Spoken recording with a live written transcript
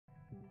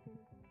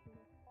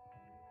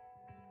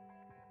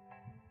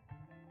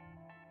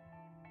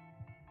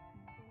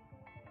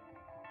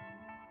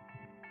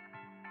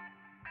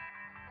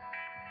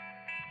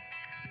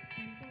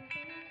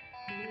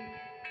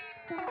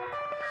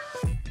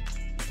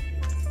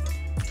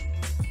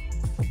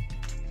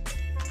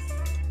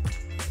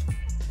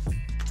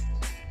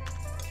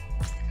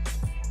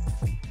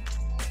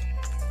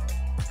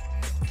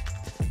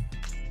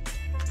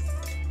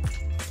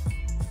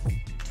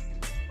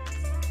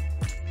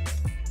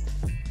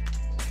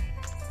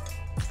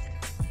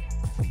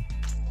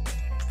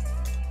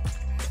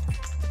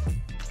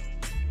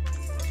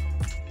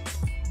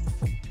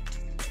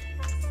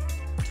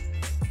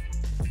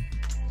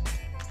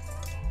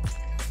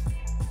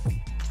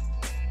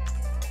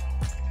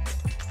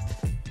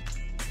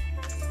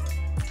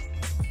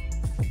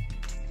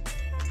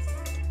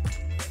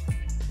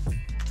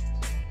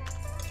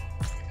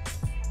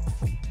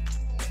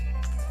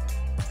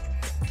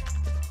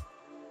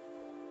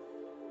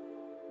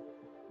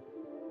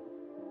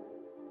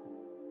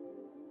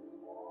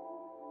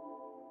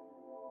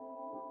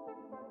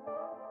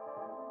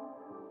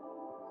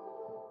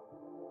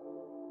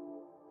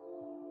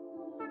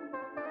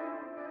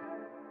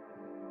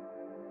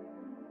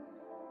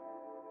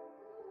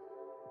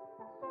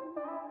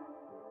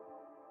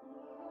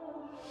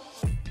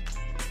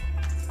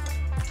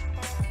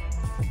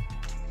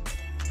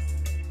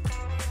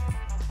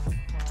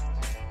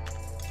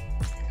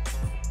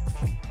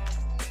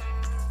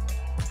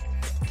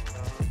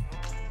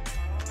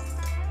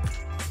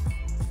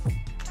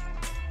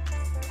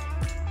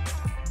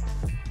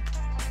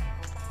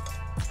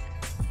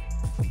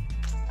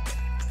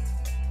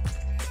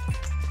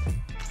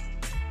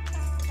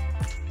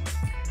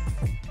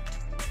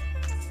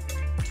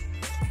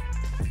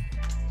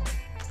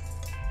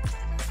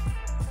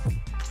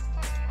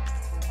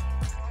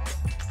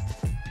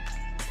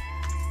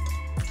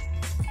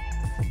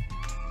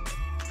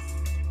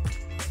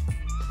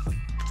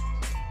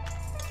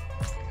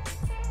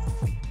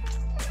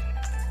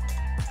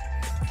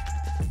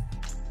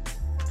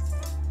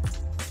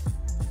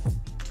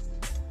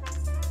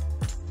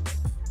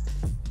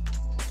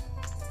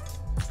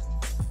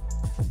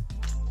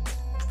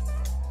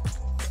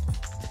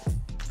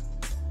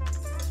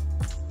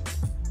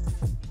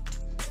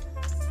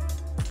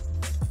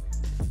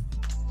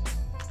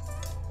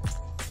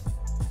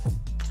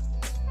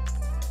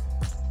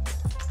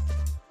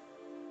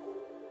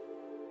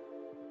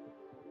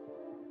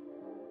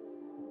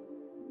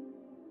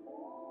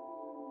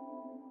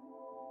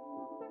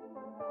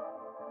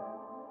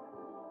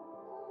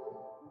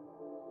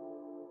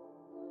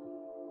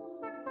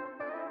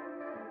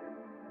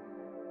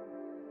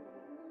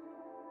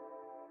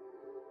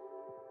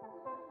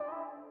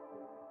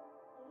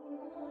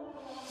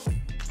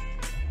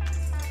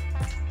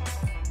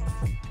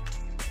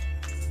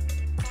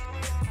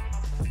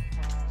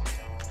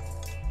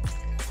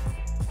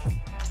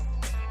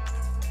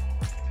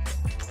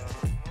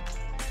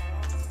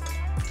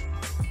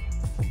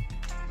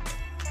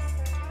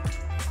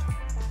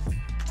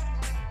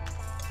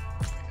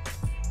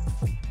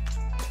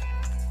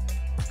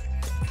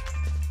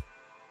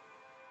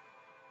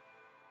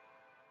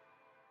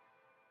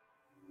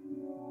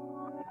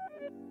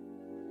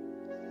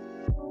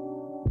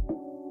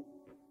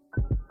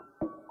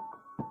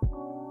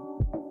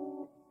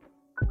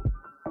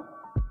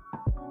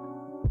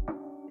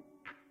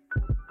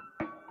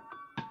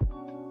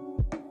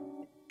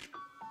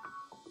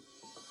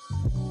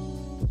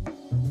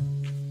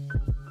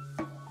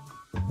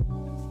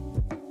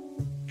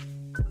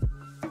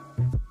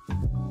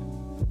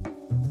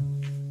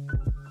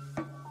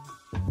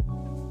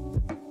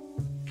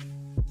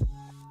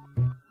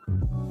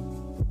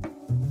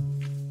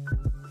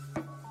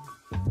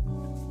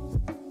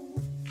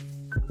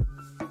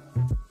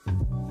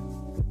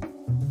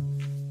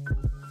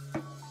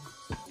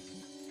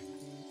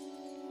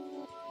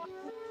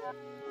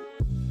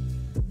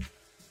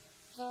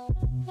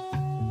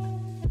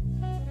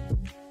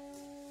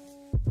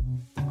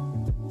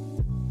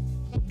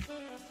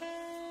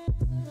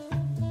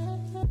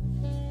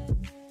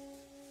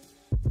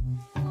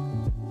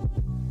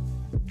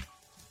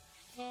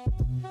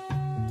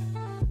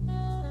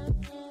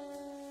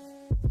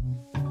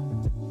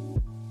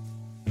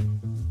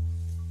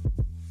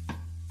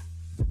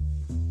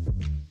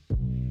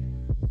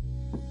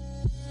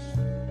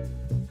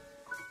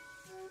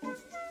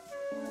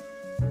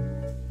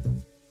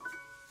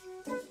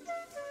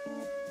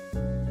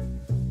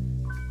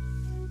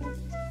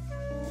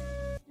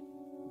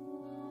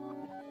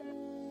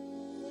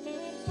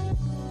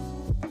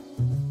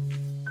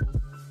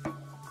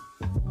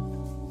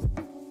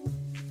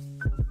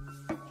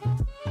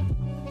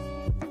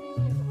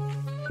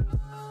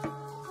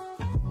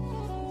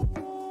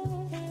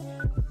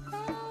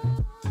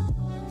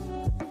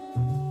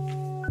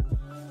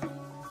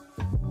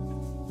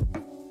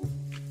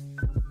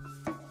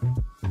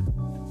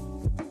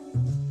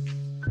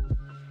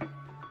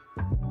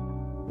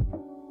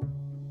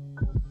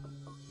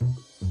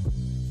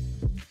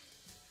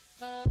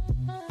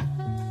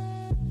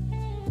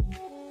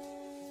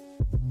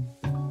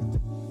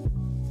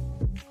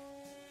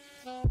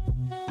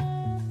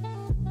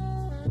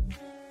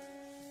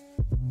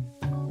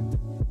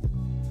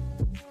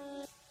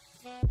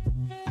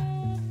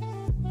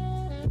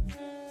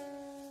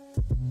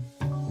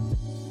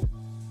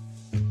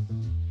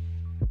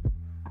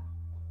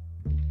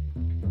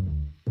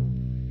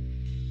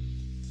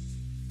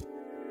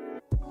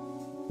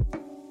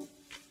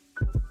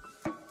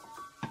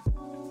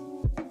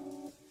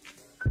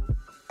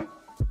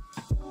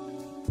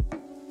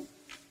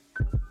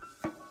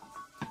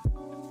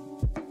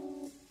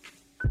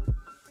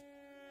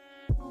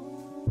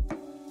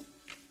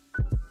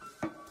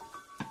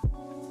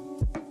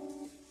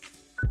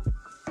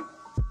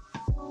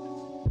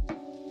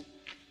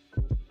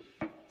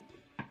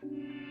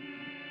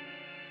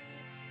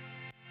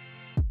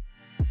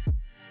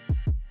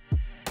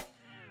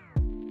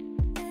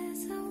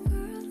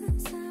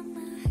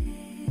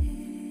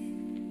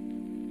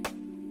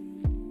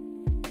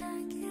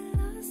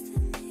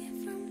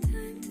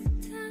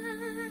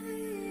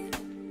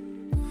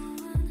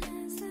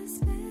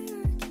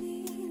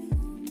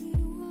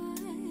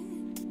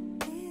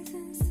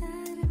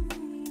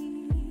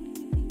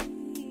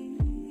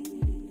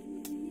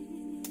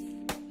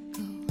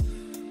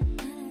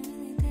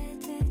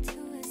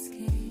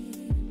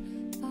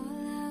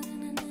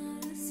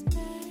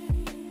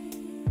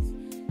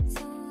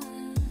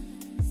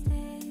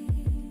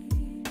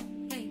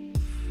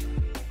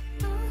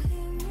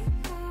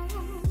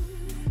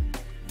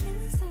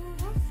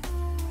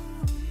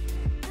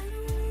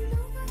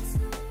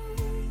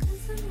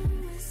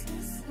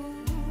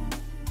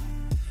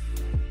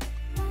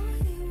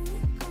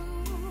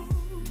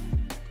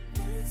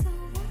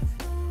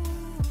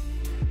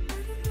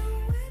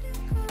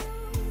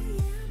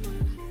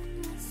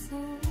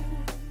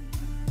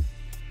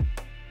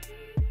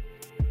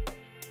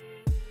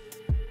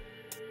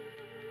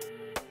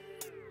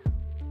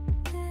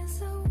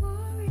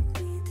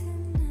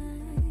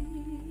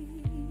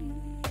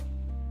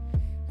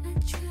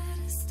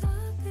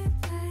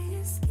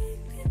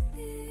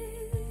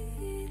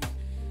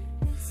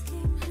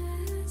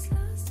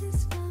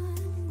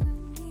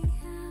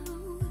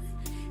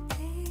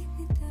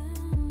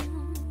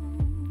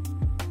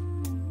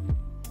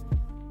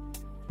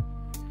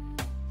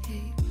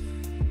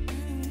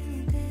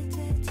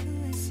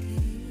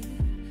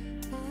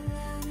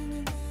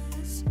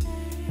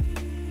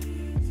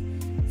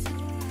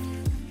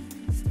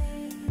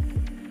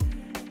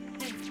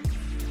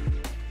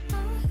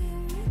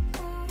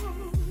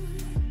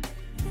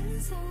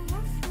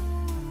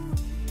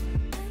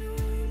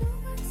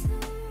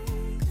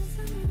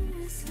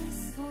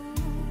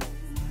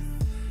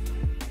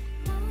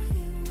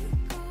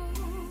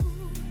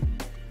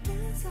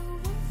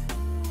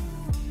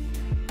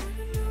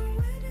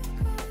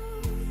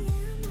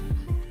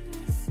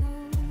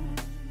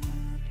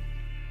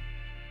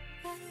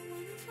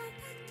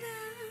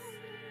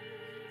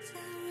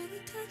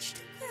touch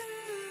the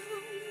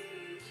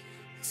ground.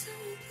 So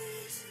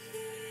please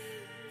hear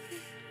me.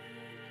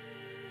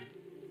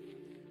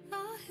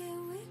 Oh,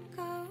 here we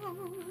go.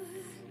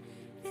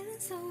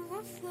 Feelings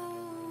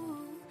overflow.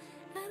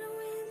 I don't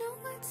really know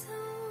what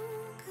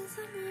tone, 'cause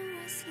I'm a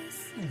restless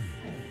soul.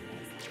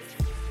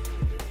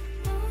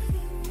 Oh,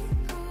 here we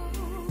go.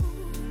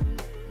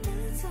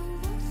 Feelings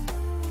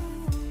overflow.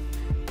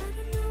 I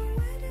don't know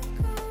where to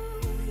go.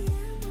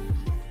 Yeah, I'm a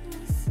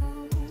hopeless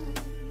soul.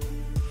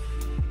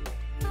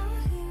 Oh,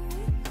 here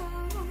we go.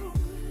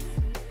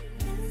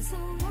 Feelings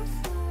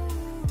overflow.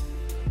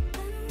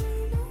 I don't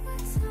really know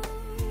what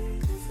tone,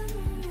 'cause I'm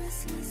a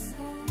restless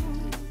soul.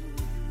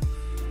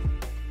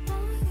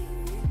 Oh, here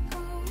we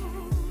go.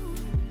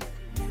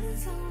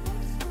 Feelings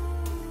overflow.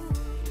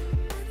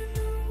 I don't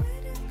know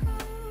where to go.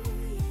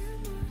 Yeah,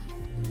 I'm a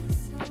hopeless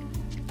soul.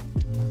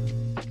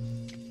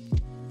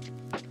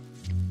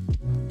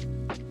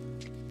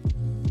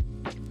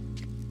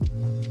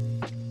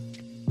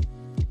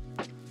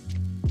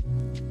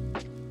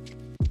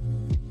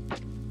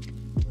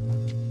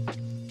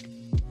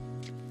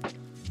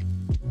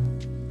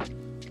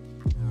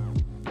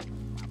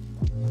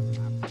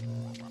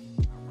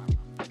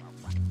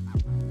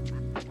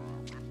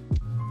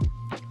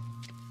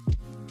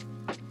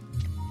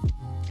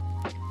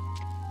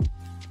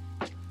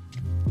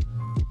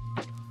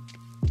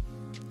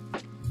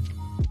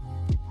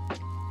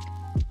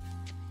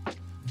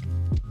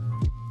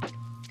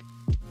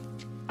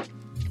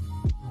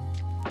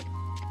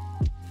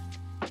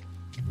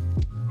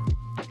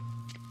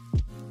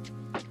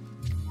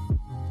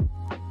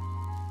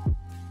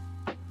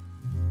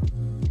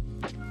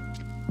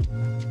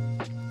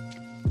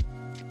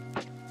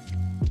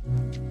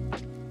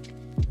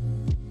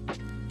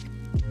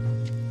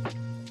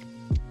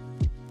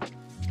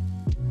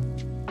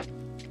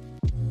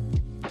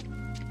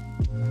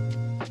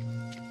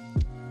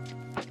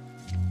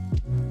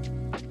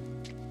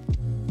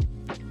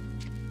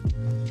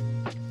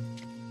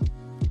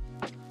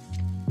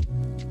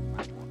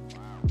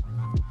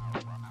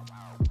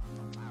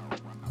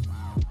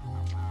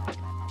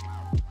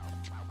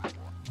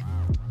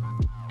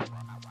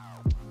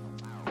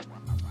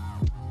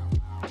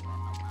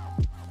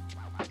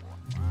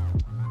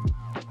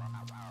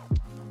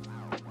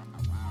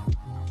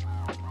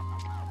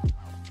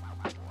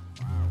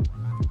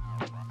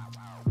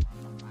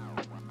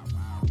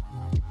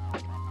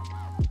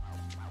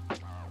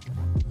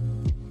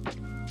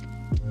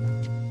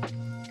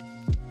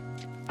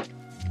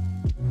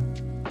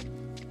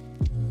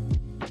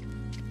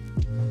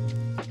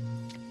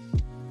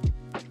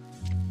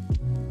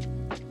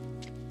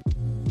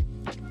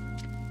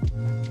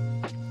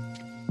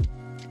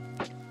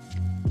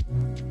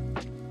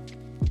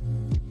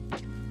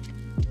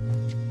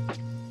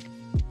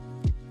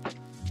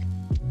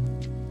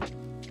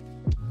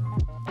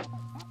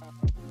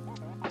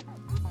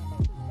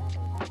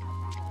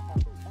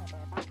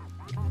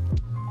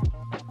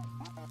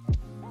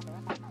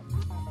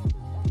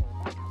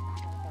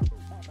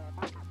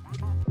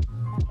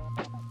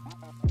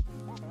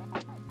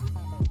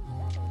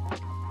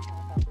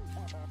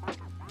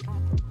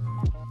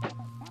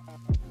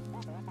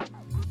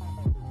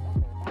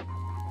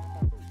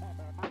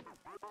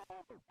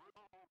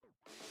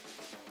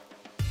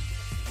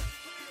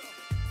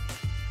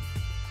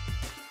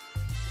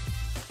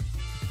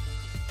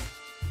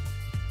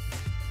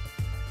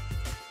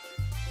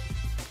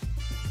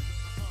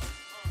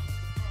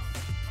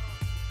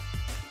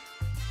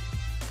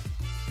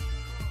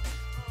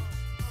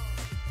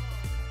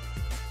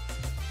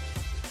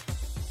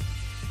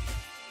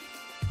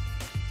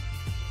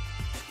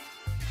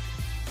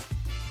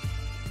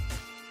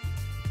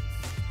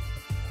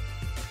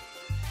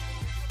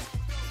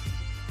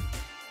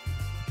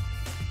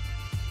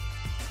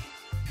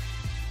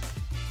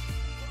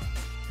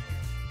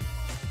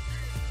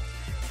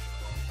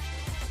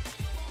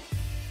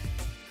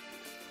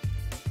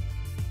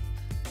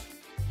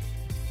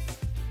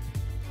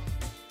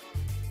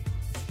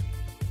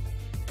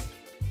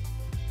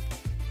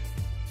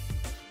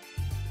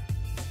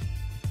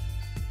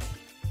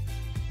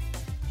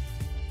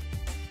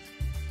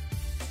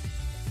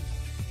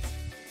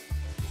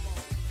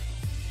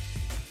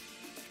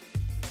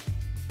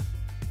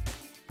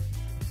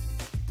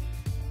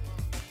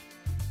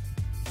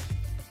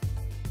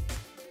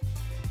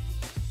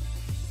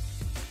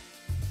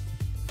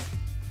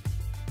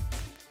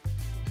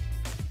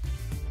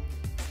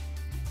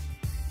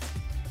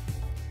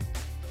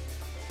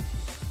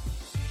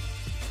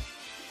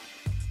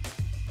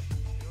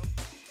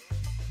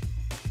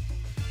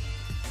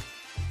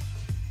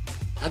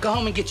 Now go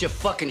home and get your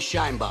fucking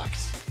shine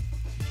box.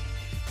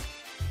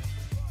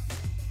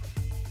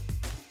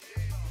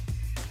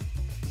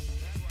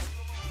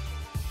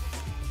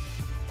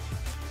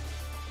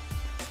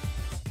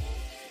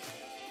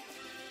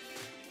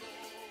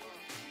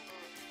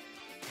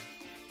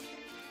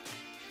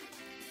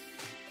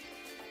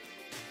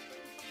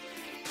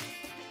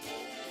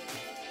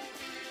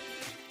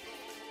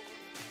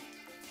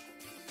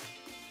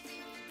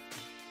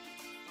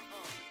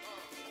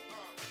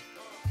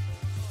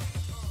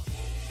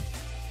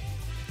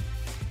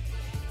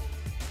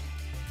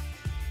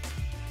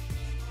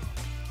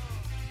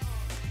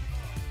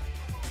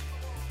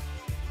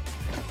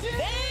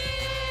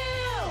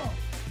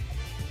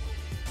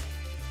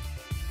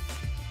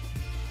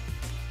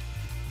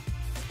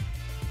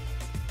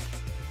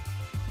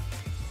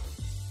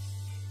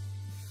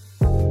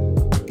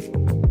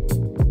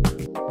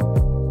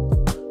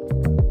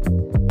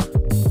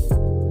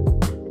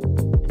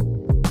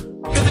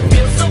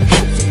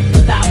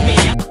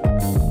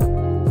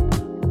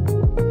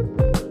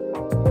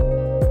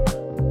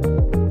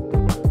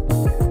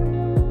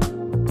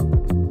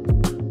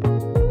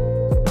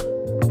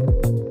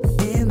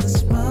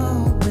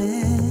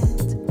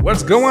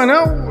 What's going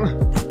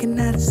on? I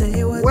cannot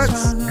say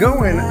What's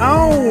going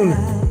on?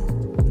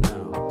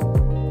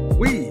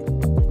 We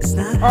It's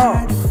not are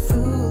hard to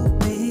fool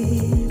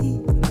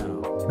me.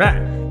 back.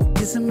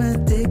 'Cause I'm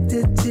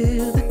addicted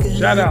to the good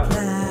Shout out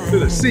to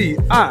the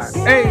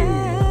CIA.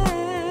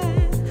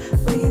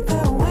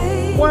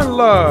 One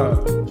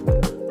love to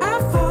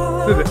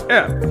the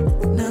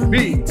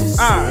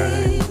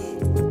FBI.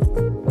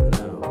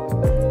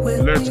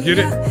 Let's get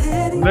it.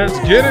 Let's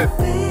get it.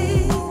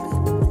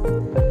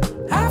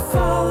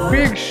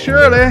 Big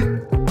Shirley.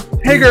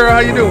 Hey girl, how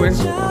you doing?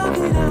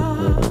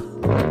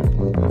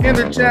 In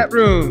the chat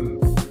room.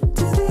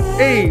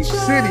 Age,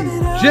 city,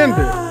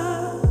 gender.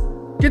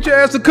 Get your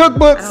ass a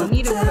cookbook. I don't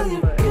need a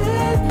cookbook.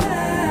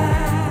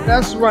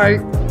 That's right.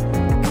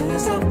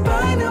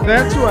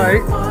 That's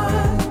right.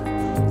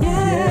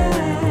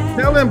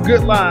 Tell them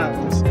good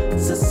lies.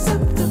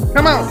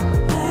 Come on.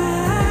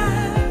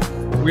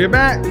 We're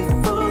back.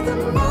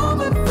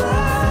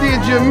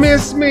 Did you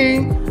miss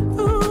me?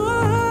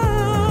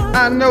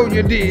 I know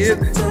you did.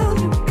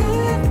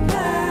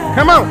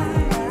 Come on.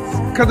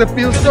 Cause it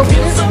feels so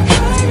good.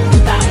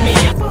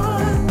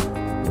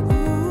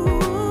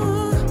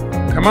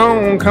 Come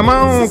on, come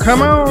on,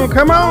 come on,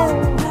 come on.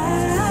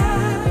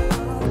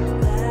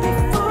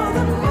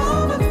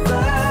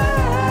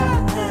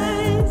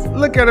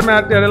 Look at him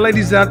out there. The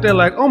ladies out there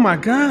like, oh my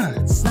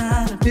God.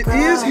 It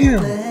is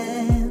him.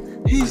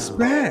 He's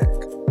back.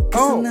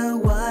 Oh,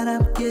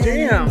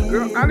 damn,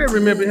 girl. I didn't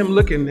remember him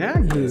looking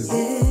that good.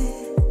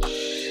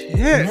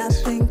 Shit.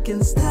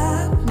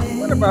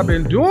 What have I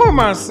been doing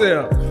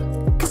myself?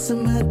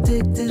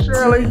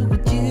 Shirley, drink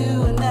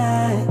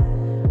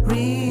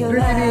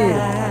it in.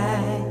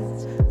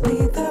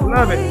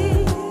 Love it.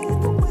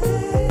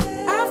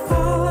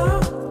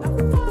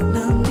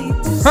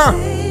 Huh.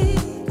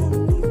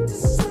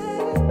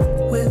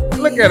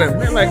 Look at him.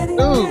 They're like,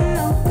 dude,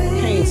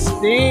 can't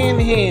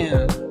stand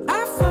him.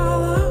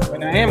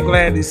 But I am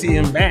glad to see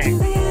him back.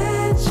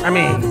 I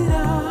mean,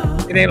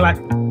 it ain't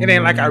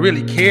like I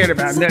really cared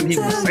about nothing he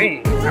was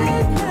saying. I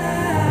mean,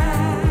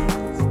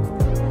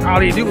 all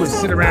he do was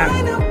sit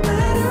around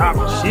and talk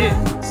shit,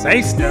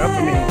 say stuff.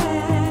 I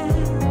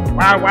mean,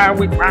 why do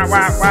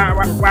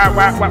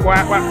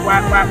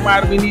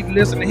we need to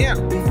listen to him?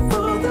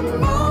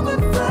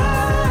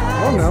 I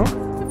don't know.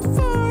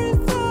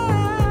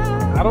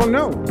 I don't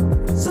know.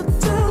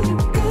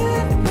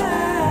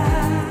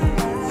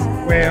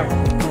 Well,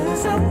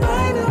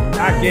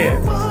 I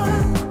guess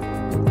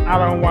I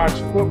don't watch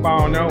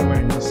football no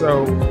way,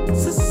 so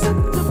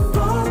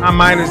I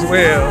might as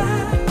well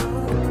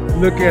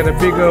look at a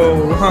big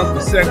old hunk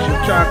of sexual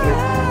chocolate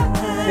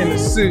in the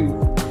suit.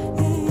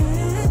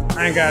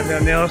 I ain't got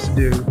nothing else to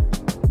do.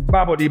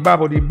 Bobbity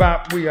bobbity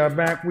bop, we are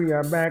back, we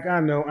are back. I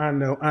know.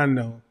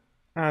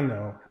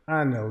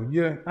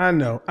 Yeah, I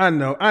know.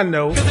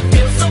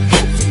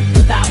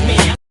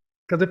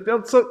 Because it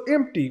felt so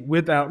empty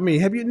without me.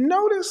 Have you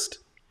noticed?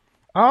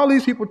 All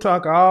these people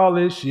talk all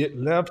this shit,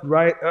 left,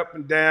 right, up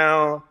and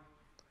down.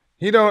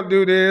 He don't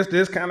do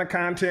this kind of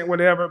content,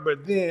 whatever.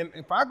 But then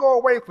if I go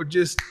away for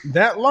just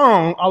that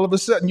long, all of a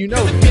sudden, you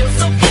know.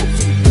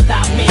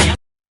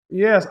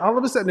 Yes, all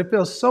of a sudden it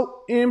feels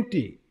so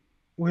empty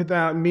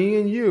without me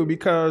and you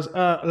because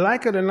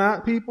like it or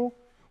not, people,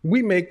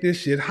 we make this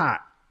shit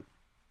hot.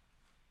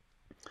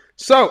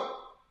 So,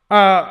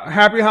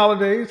 happy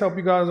holidays. Hope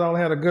you guys all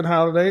had a good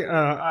holiday.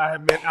 I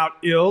have been out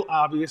ill,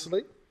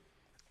 obviously.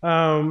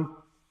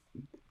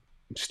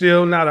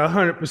 Still not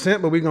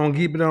 100%, but we're going to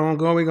keep it on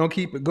going. We're going to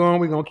keep it going.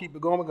 We're going to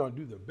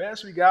do the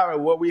best we got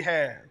with what we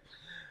have.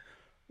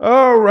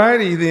 All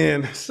righty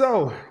then.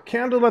 So,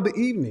 candle of the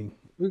evening.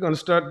 We're going to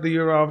start the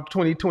year off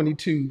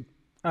 2022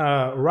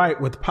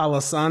 right with Palo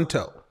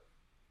Santo.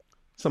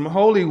 Some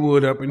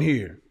Hollywood up in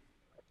here.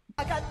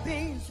 I got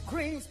beans,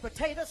 greens,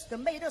 potatoes,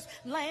 tomatoes,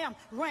 lamb,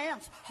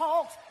 rams,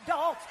 hogs,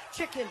 dogs,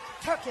 chicken,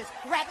 turkeys,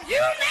 rabbits, you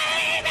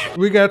name it!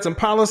 We got some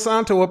Palo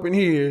Santo up in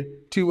here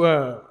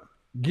to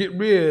get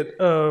rid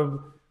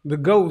of the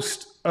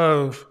ghost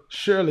of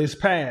Shirley's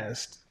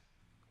past.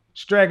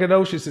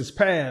 Stragadocious'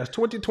 past.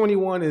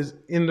 2021 is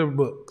in the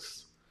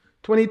books.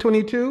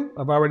 2022,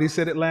 I've already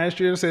said it last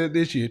year, said it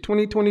this year.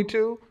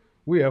 2022,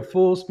 we are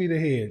full speed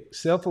ahead.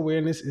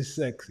 Self-awareness is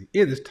sexy.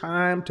 It is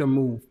time to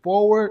move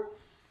forward.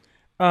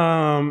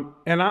 And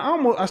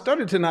I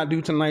started to not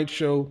do tonight's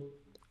show,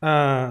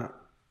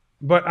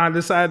 but I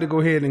decided to go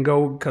ahead and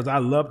go because I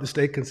love to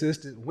stay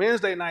consistent.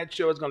 Wednesday night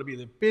show is going to be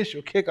the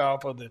official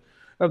kickoff of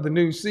the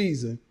new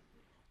season.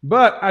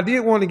 But I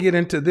did want to get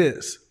into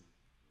this.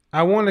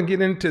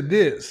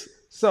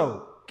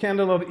 So,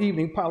 candle of the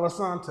evening, Palo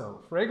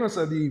Santo. Fragrance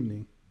of the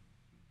evening.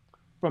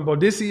 From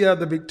Boudicca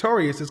the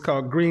Victorious, it's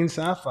called Green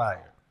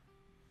Sapphire.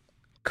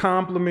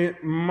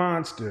 Compliment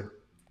monster.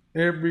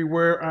 Every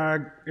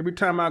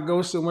time I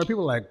go somewhere,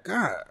 people are like,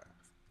 God,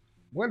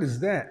 what is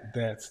that?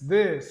 That's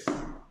this.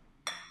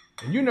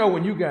 And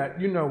when you got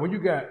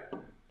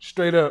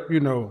straight up,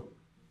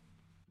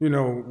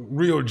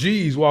 real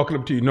G's walking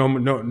up to you,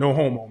 no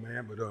homo,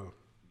 man, but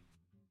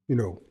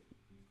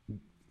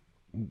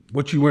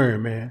what you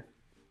wearing, man?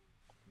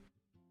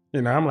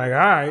 I'm like, all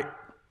right,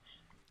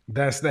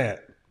 that's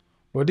that.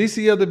 Well, these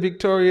the other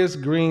victorious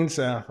green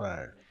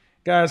sapphire.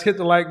 Guys, hit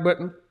the like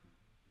button.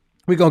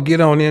 We're going to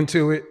get on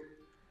into it.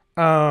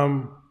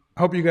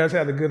 Hope you guys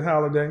had a good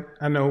holiday.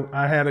 I know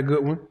I had a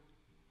good one.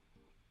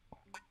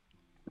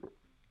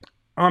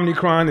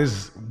 Omicron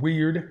is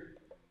weird.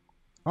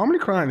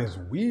 Omicron is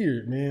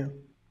weird, man.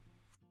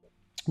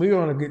 We're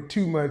going to get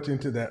too much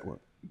into that one.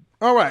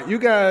 All right, you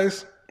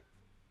guys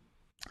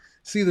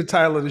see the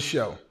title of the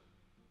show.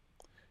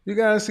 You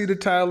guys see the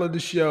title of the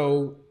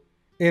show,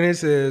 and it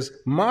says,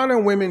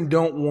 Modern Women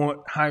Don't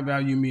Want High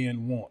Value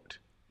Men Want.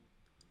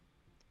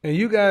 And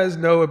you guys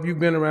know, if you've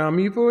been around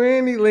me for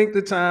any length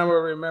of time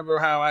or remember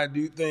how I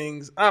do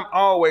things, I'm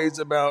always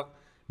about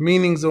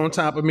meanings on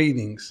top of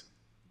meetings.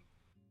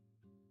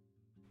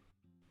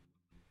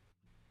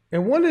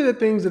 And one of the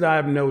things that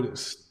I've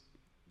noticed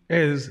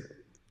is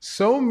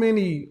so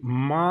many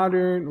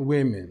modern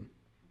women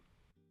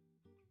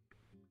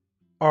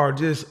are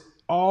just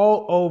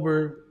all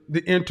over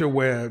the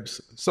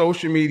interwebs,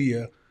 social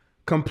media,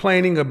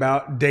 complaining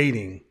about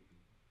dating.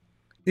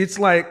 It's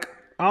like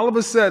all of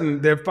a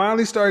sudden they're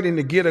finally starting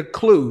to get a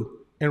clue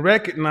and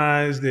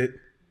recognize that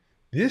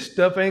this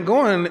stuff ain't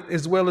going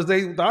as well as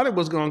they thought it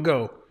was going to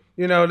go.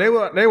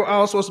 They were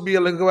all supposed to be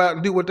able to go out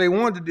and do what they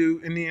wanted to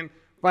do, and then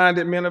find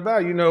that men of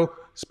value.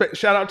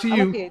 Shout out to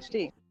you. I'm a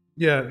PhD.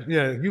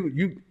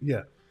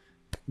 Yeah.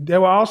 They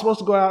were all supposed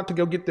to go out to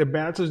go get their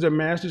bachelors, their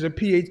masters, their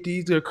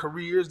PhDs, their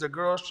careers, their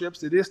girls trips,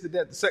 their this, their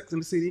that, the Sex in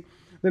the City.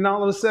 Then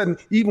all of a sudden,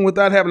 even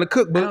without having a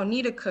cookbook, I don't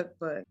need a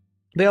cookbook.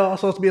 they're all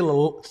supposed to be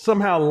able to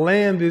somehow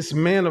land this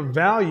man of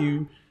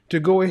value to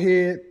go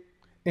ahead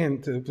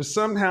and for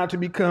somehow to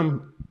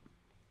become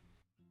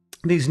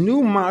these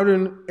new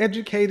modern,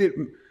 educated,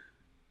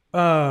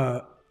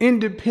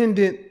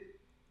 independent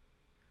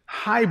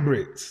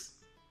hybrids.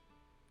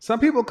 Some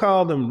people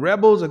call them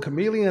rebels or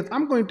chameleons.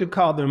 I'm going to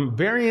call them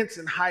variants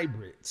and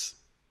hybrids.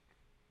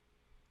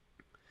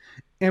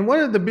 And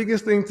one of the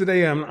biggest things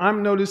today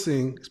I'm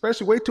noticing,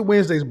 especially wait till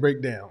Wednesday's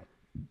breakdown,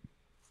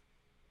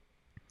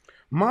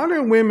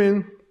 modern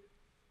women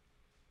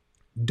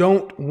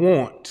don't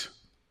want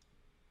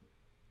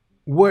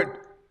what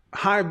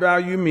high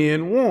value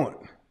men want.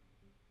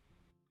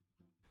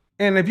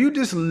 And if you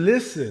just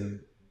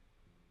listen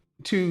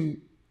to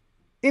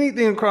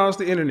anything across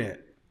the internet,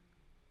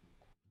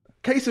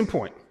 case in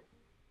point,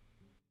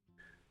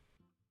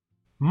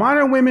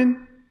 modern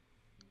women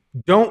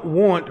don't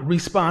want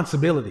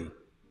responsibility.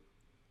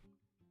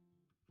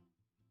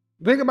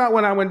 Think about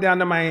when I went down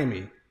to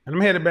Miami, and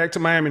I'm headed back to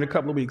Miami in a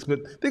couple of weeks,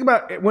 but think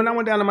about when I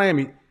went down to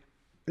Miami,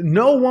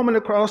 no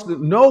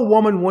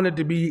woman wanted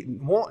to be,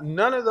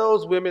 none of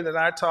those women that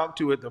I talked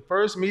to at the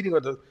first meeting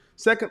or the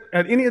second,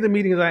 at any of the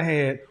meetings I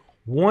had,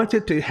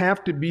 wanted to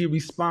have to be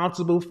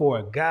responsible for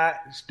a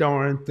gosh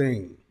darn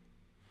thing.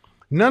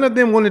 None of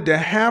them wanted to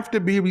have to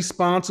be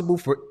responsible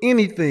for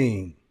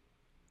anything.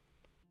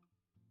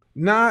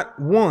 Not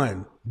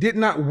one did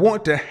not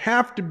want to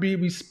have to be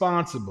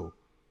responsible.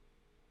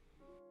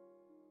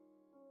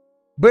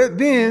 But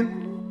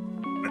then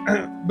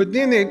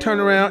they turn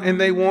around and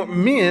they want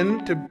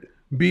men to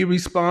be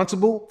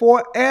responsible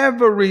for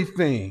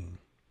everything.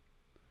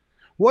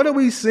 What are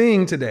we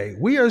seeing today?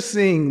 We are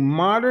seeing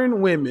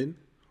modern women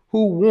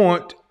who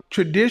want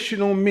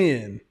traditional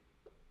men.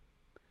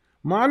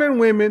 Modern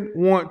women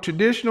want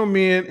traditional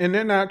men, and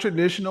they're not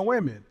traditional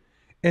women.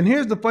 And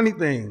here's the funny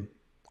thing.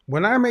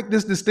 When I make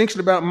this distinction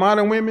about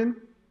modern women,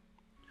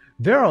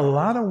 there are a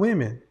lot of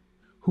women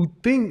who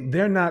think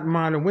they're not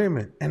modern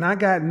women. And I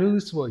got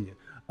news for you.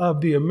 Of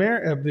the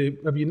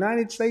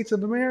United States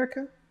of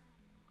America,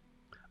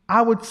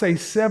 I would say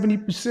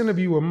 70% of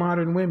you are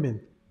modern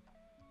women.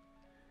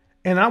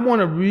 And I want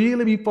to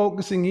really be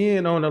focusing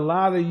in on a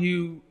lot of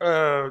you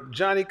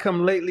Johnny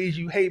come latelys,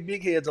 you hey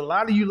big heads, a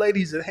lot of you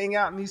ladies that hang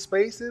out in these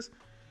spaces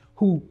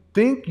who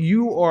think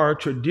you are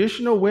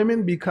traditional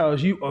women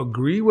because you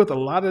agree with a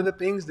lot of the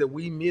things that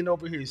we men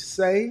over here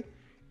say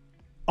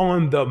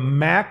on the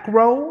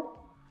macro,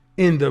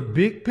 in the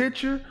big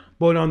picture,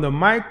 but on the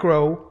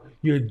micro,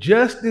 you're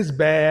just as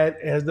bad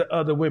as the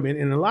other women.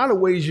 In a lot of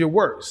ways, you're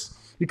worse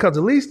because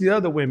at least the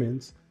other women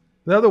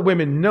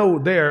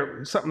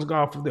know something's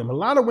gone for them. A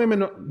lot of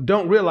women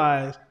don't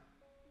realize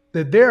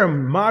that there are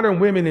modern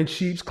women in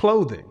sheep's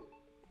clothing.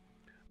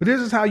 But this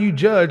is how you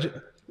judge.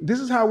 This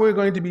is how we're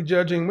going to be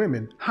judging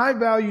women. High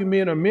value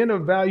men or men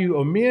of value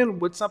or men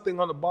with something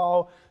on the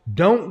ball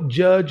don't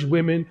judge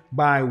women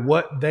by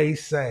what they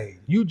say.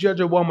 You judge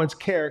a woman's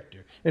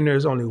character. And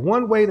there's only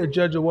one way to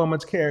judge a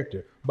woman's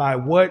character, by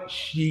what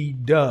she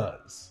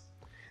does.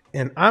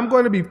 And I'm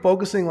going to be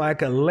focusing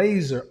like a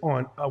laser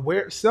on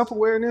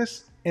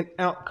self-awareness and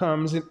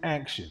outcomes and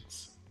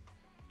actions.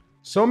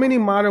 So many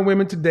modern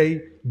women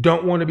today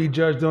don't want to be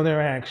judged on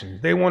their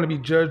actions. They want to be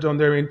judged on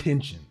their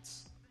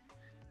intentions.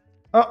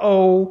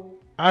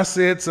 I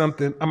said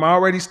something. I'm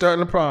already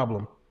starting a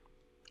problem.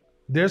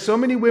 There's so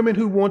many women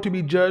who want to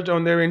be judged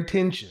on their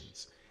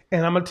intentions.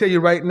 And I'm going to tell you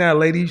right now,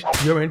 ladies,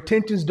 your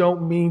intentions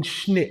don't mean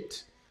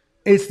schnit.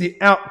 It's the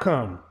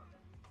outcome.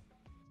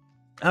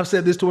 I've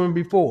said this to women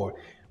before.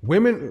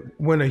 Women,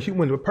 when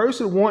a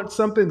person wants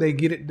something, they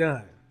get it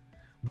done.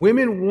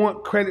 Women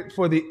want credit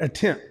for the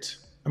attempt.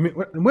 I mean,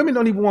 women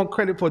don't even want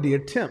credit for the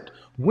attempt.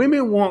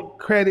 Women want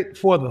credit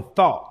for the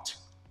thought.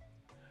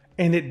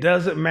 And it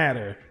doesn't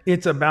matter.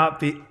 It's about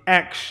the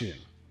action.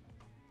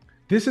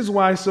 This is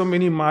why so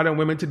many modern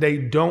women today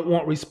don't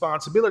want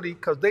responsibility,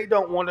 because they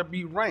don't want to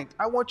be ranked.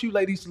 I want you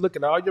ladies to look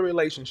at all your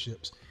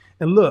relationships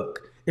and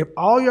look, if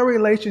all your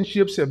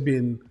relationships have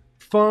been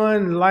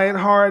fun,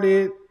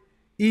 lighthearted,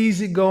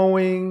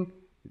 easygoing,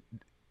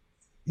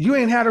 you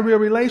ain't had a real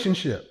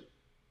relationship.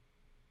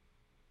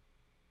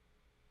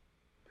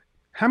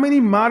 How many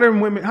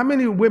women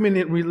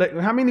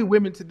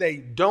today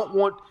don't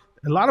want,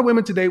 a lot of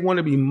women today want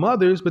to be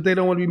mothers, but they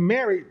don't want to be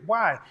married.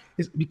 Why?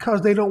 It's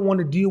because they don't want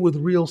to deal with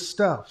real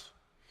stuff.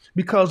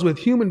 Because with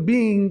human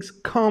beings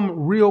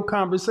come real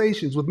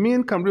conversations. With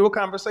men come real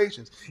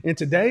conversations. And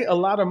today, a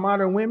lot of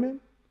modern women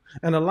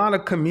and a lot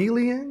of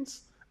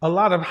chameleons, a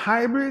lot of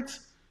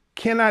hybrids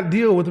cannot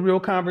deal with real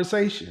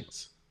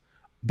conversations.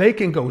 They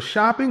can go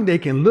shopping, they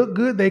can look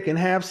good, they can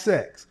have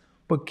sex,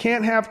 but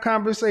can't have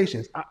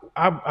conversations.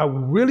 I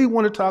really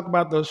want to talk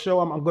about the show.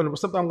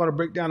 Something I'm going to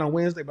break down on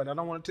Wednesday, but I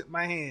don't want to tip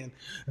my hand.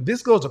 And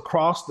this goes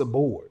across the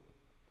board.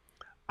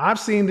 I've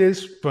seen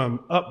this from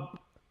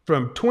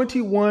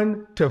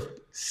 21 to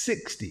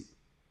 60.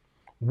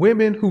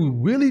 Women who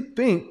really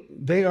think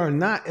they are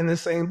not in the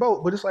same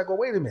boat, but it's like, well,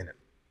 wait a minute.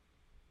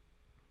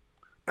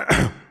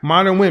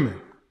 Modern women,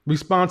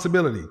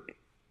 responsibility.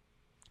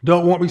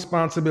 Don't want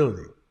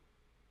responsibility.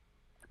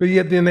 But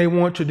yet then they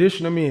want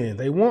traditional men.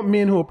 They want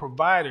men who are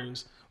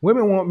providers.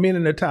 Women want men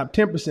in the top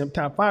 10%,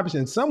 top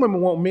 5%. Some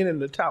women want men in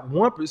the top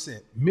 1%,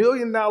 $1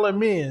 million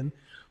men.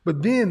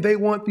 But then they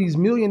want these $1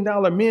 million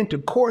men to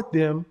court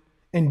them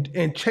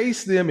and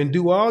chase them and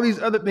do all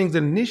these other things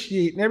and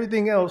initiate and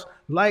everything else,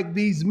 like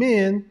these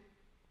men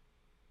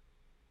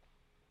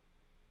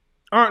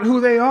aren't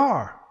who they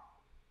are.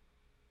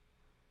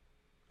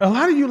 A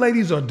lot of you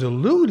ladies are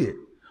deluded.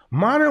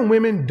 Modern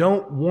women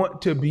don't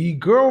want to be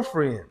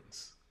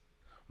girlfriends.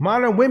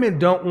 Modern women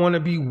don't want to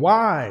be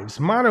wives.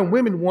 Modern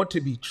women want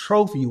to be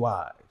trophy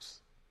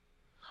wives.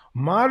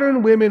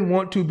 Modern women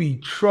want to be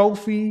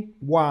trophy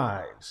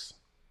wives.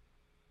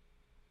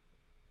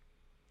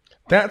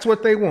 That's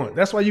what they want.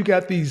 That's why you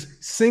got these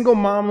single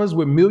mamas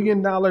with $1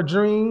 million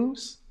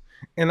dreams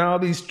and all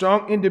these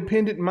strong,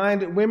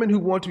 independent-minded women who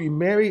want to be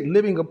married,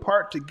 living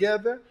apart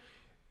together.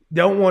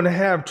 Don't want to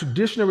have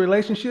traditional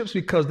relationships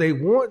because they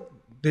want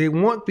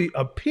the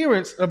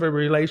appearance of a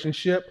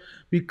relationship,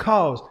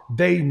 because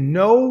they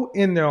know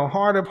in their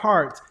heart of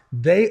hearts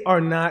they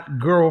are not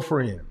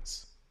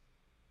girlfriends.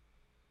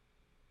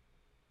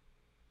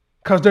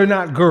 Because they're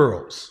not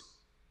girls.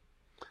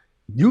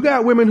 You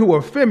got women who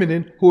are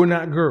feminine who are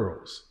not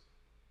girls.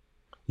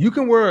 You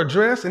can wear a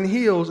dress and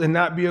heels and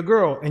not be a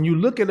girl. And you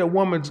look at a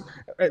woman,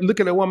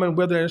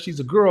 whether she's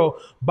a girl,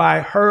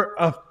 by her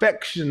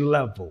affection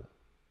level.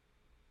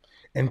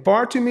 And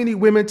far too many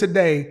women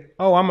today,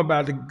 oh, I'm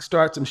about to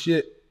start some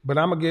shit, but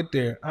I'm going to get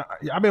there.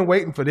 I've been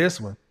waiting for this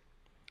one.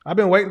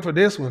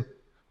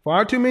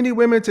 Far too many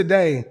women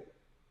today,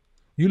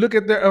 you look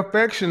at their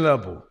affection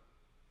level.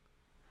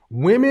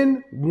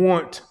 Women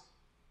want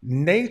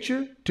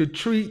nature,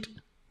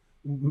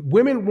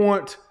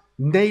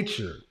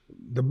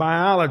 the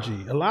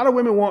biology. A lot of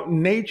women want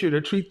nature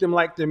to treat them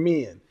like they're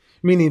men,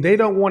 meaning they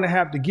don't want to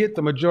have to get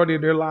the majority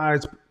of their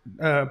lives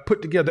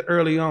put together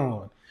early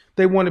on.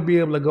 They want to be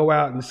able to go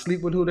out and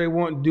sleep with who they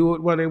want, do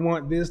it what they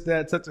want, this,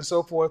 that, such and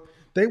so forth.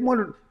 They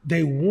want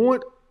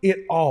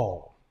it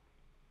all.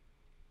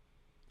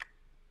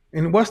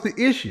 And what's the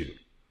issue?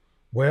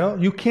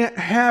 Well, you can't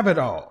have it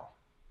all.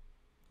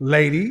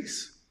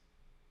 Ladies,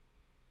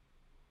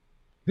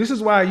 this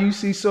is why you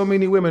see so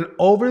many women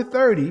over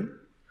 30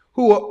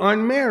 who are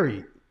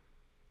unmarried.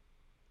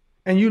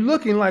 And you're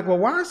looking like, well,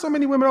 why are so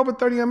many women over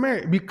 30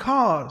 unmarried?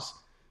 Because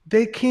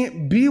they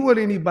can't be with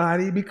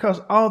anybody, because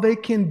all they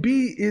can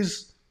be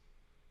is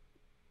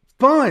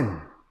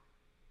fun.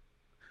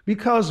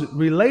 Because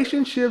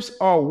relationships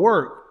are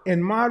work,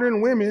 and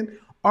modern women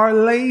are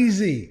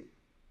lazy.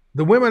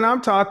 The women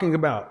I'm talking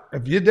about,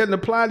 if it doesn't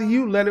apply to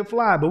you, let it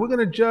fly. But we're going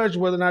to judge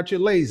whether or not you're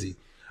lazy.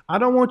 I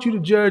don't want you to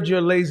judge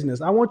your laziness.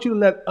 I want you to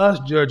let us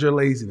judge your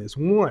laziness.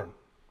 One,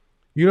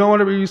 you don't want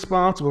to be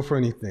responsible for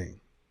anything.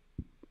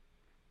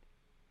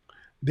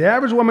 The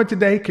average woman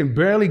today can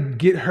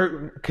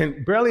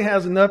barely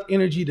has enough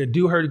energy to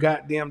do her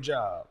goddamn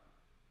job.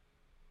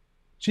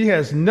 She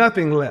has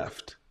nothing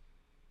left.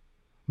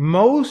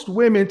 Most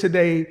women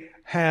today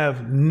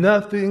have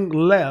nothing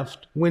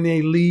left when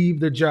they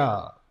leave the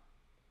job.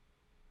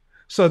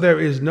 So there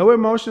is no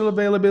emotional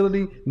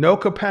availability, no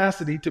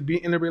capacity to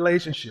be in a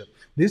relationship.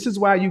 This is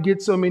why you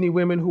get so many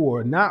women who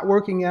are not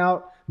working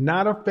out,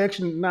 not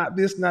affectionate, not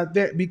this, not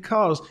that,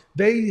 because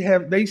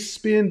they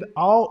spend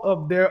all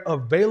of their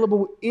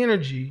available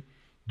energy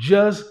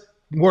just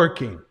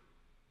working.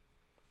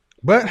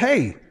 But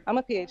hey, I'm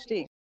a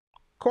PhD.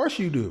 Of course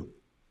you do.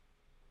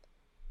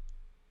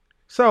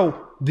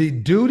 So the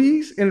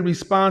duties and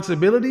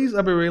responsibilities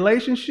of a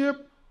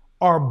relationship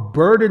are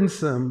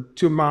burdensome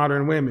to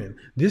modern women.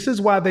 This is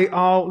why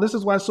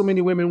so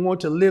many women want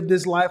to live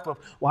this life of,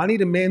 well, I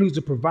need a man who's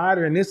a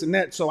provider and this and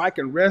that so I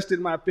can rest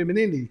in my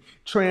femininity.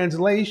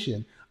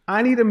 Translation,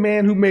 I need a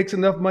man who makes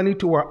enough money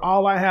to where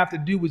all I have to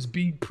do is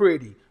be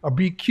pretty or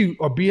be cute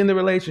or be in the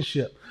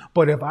relationship.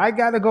 But if I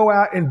got to go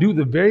out and do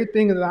the very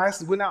thing that I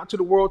went out to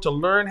the world to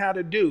learn how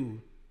to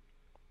do,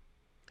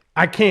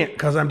 I can't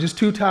because I'm just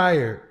too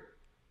tired.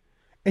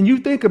 And you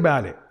think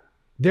about it.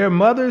 Their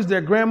mothers,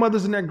 their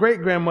grandmothers, and their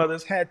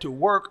great-grandmothers had to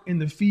work in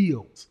the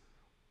fields,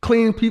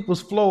 clean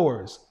people's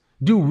floors,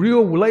 do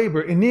real labor,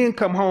 and then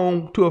come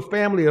home to a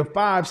family of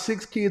 5,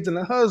 6 kids and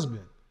a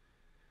husband.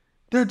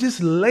 They're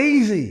just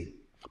lazy.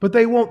 But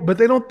they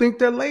don't think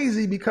they're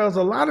lazy because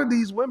a lot of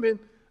these women,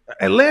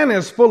 Atlanta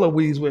is full of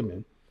these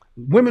women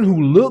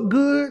who look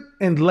good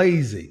and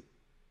lazy.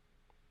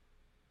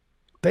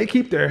 They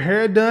keep their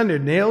hair done, their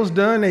nails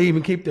done, they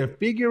even keep their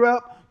figure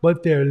up,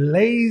 but they're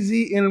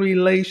lazy in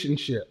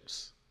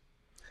relationships.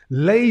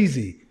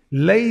 Lazy.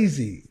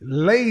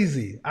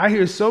 I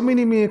hear so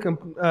many men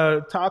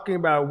talking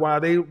about why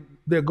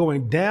they're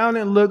going down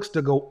in looks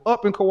to go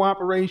up in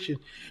cooperation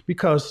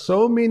because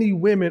so many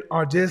women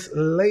are just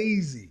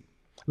lazy.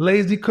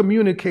 Lazy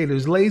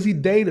communicators, lazy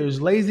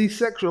daters, lazy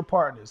sexual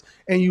partners.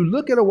 And you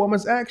look at a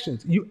woman's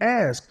actions. You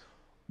ask,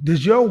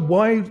 does your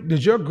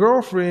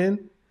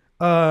girlfriend,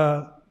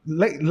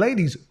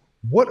 ladies,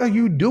 what are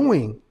you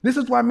doing? This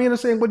is why men are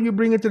saying, what do you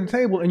bring to the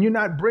table? And you're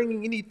not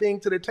bringing anything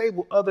to the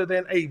table other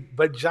than a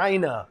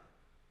vagina.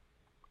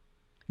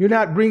 You're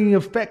not bringing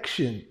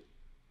affection,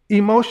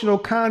 emotional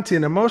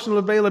content, emotional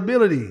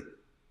availability.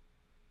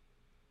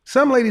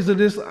 Some ladies are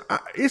just,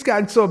 it's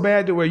gotten so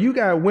bad to where you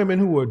got women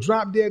who are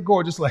drop dead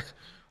gorgeous, like,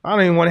 I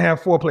don't even want to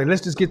have foreplay.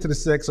 Let's just get to the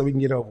sex so we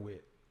can get over with.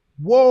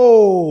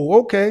 Whoa,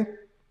 okay.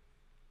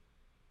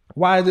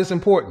 Why is this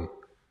important?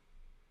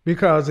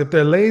 Because if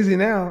they're lazy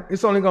now,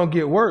 it's only going to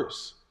get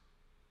worse.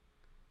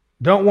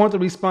 Don't want the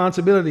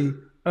responsibility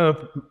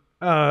of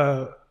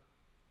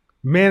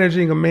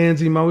managing a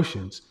man's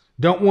emotions.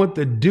 Don't want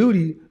the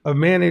duty of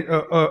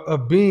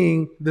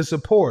being the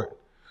support.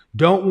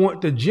 Don't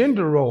want the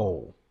gender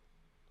role.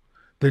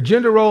 The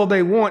gender role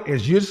they want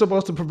is you're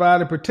supposed to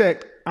provide and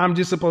protect. I'm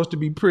just supposed to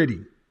be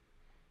pretty.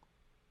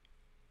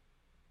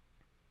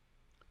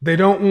 They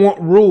don't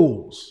want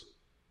rules.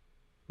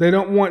 They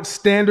don't want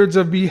standards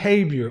of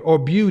behavior or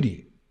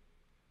beauty.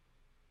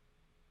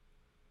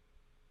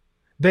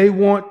 They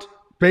want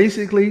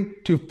basically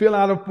to fill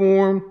out a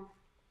form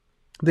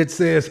that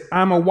says,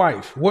 I'm a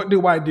wife. What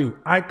do?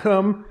 I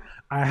come,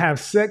 I have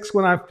sex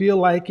when I feel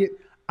like it.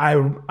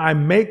 I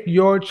make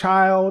your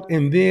child,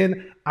 and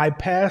then I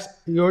pass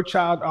your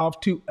child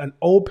off to an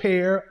au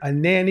pair, a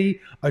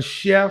nanny, a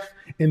chef,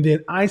 and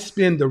then I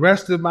spend the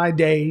rest of my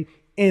day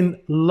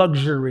in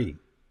luxury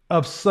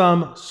of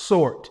some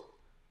sort.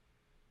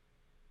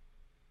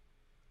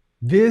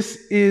 This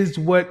is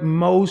what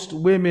most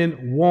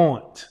women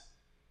want.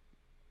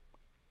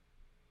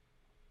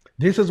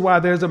 This is why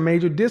there's a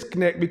major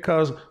disconnect,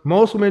 because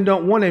most women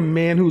don't want a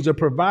man who's a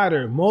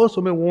provider. Most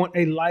women want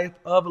a life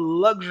of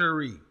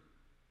luxury.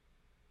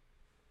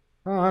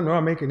 Oh, I know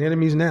I'm making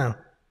enemies now.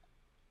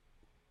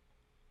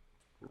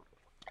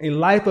 A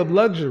life of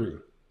luxury.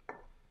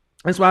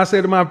 That's why I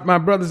say to my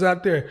brothers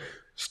out there,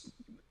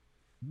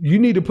 you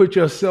need to put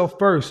yourself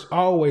first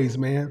always,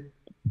 man.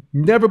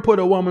 Never put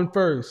a woman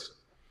first.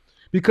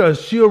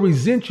 Because she'll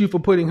resent you for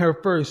putting her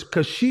first,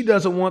 because she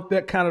doesn't want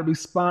that kind of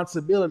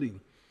responsibility.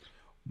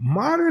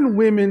 Modern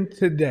women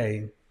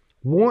today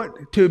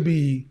want to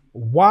be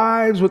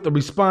wives with the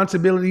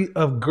responsibility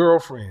of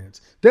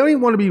girlfriends. They don't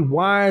even want to be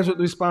wives with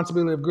the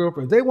responsibility of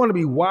girlfriends. They want to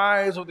be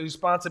wives with the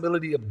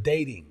responsibility of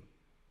dating.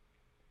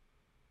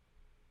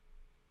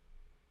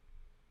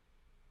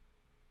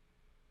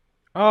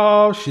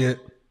 Oh, shit.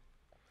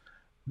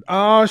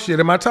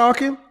 Am I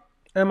talking?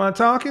 I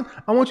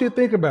want you to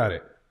think about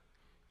it.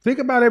 Think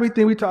about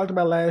everything we talked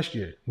about last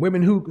year.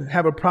 Women who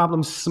have a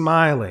problem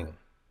smiling.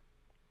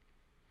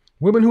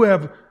 Women who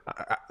have,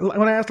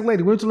 when I asked the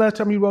lady, when was the last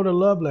time you wrote a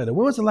love letter?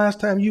 When was the last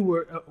time you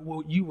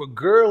were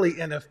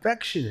girly and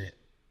affectionate?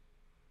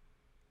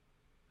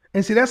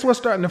 And see, that's what's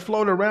starting to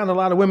float around a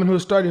lot of women who are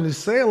starting to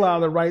say a lot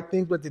of the right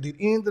things, but at the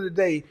end of the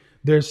day,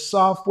 their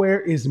software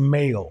is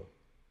male,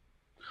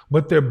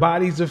 but their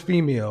bodies are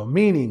female,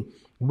 meaning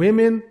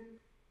women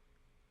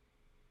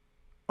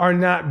are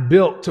not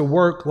built to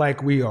work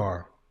like we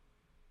are.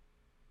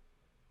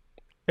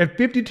 At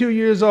 52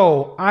 years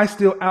old, I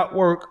still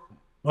outwork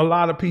a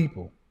lot of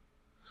people.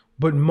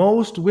 But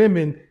most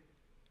women,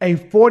 a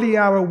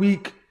 40-hour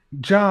week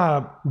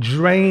job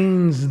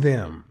drains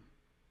them.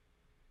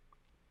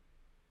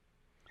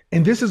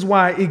 And this is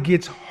why it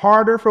gets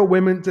harder for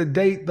women to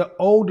date the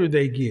older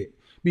they get,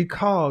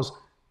 because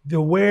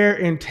the wear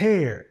and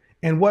tear.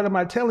 And what am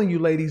I telling you,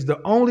 ladies?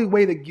 The only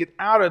way to get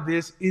out of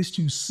this is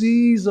to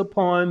seize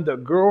upon the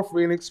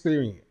girlfriend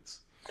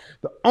experience.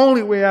 The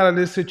only way out of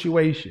this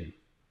situation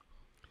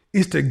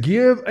is to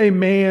give a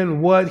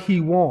man what he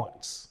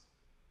wants,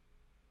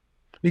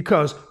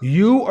 because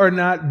you are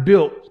not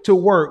built to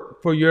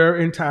work for your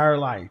entire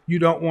life. You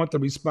don't want the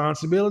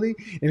responsibility.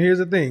 And here's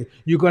the thing,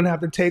 you're going to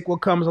have to take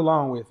what comes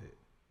along with it.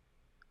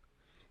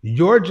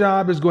 Your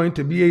job is going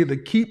to be able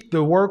to keep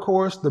the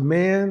workhorse, the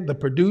man, the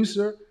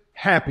producer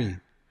happy.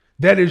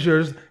 That is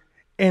yours.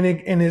 And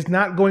it's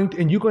not going to,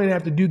 and you're going to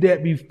have to do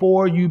that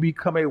before you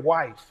become a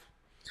wife.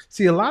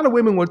 See, a lot of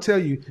women will tell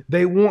you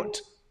they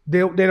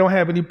don't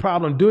have any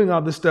problem doing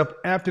all this stuff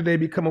after they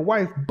become a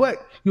wife, but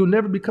you'll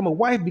never become a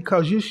wife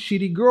because you're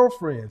shitty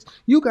girlfriends.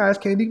 You guys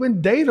can't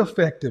even date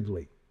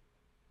effectively.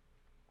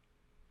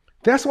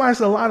 That's why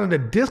it's a lot of the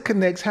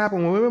disconnects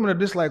happen when women are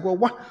just like, well,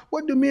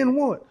 what do men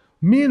want?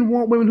 Men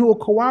want women who are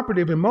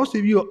cooperative, and most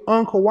of you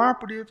are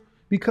uncooperative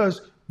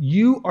because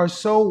you are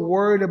so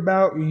worried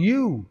about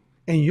you.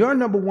 And your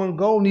number one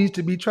goal needs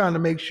to be trying to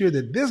make sure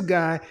that this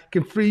guy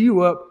can free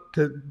you up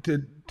to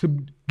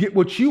get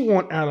what you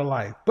want out of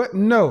life. But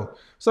no.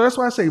 So that's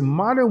why I say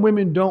modern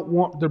women don't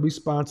want the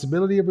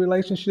responsibility of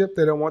relationship.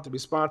 They don't want the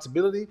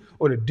responsibility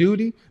or the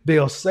duty.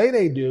 They'll say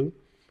they do,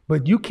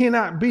 but you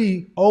cannot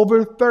be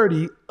over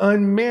 30,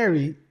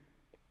 unmarried,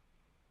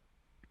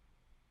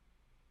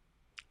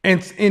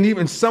 and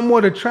even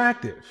somewhat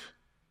attractive.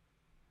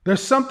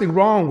 There's something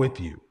wrong with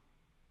you.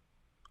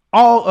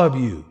 All of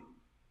you.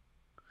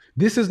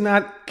 This is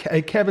not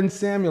a Kevin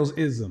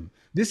Samuels-ism.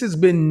 This has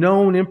been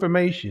known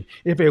information.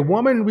 If a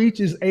woman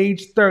reaches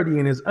age 30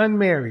 and is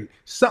unmarried,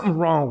 something's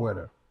wrong with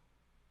her.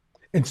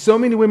 And so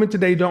many women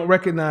today don't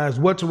recognize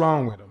what's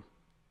wrong with them.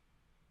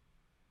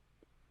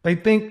 They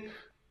think,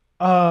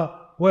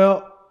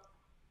 well,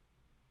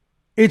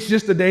 it's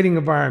just a dating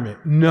environment.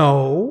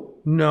 No.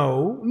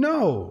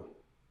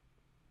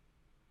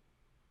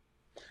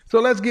 So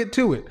let's get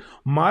to it.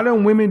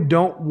 Modern women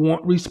don't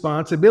want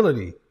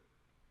responsibility.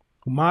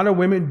 Modern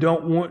women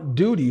don't want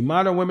duty.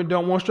 Modern women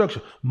don't want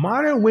structure.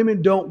 Modern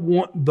women don't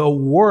want the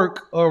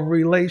work of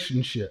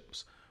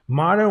relationships.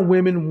 Modern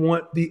women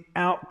want the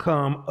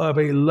outcome of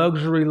a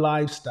luxury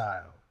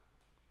lifestyle.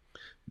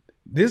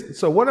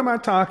 So what am I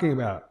talking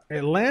about?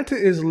 Atlanta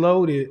is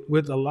loaded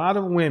with a lot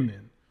of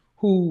women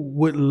who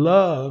would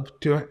love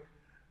to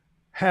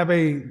have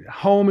a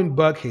home in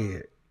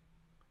Buckhead,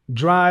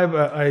 drive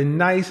a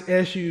nice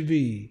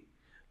SUV,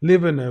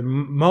 live in a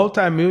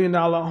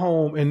multi-million-dollar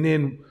home, and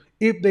then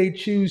if they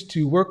choose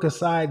to work a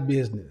side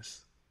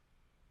business.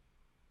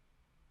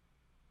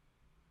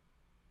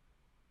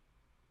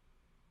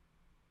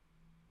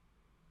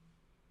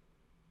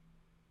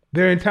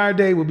 Their entire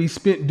day will be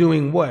spent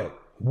doing what?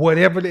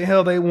 Whatever the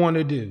hell they want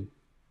to do.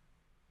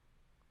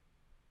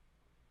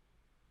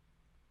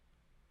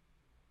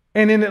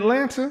 And in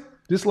Atlanta,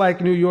 just like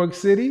New York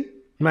City,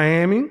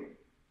 Miami,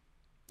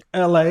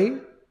 LA,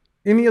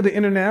 any of the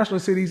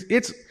international cities,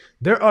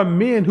 there are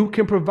men who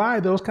can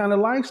provide those kind of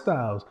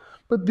lifestyles.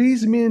 But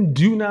these men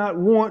do not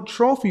want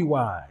trophy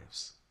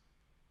wives.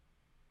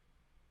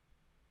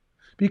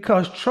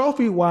 Because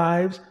trophy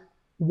wives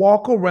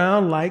walk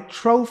around like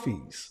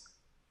trophies.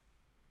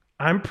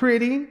 I'm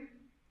pretty,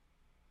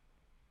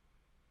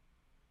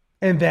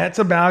 and that's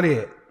about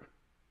it.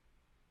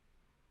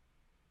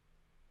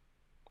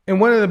 And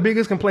one of the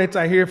biggest complaints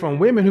I hear from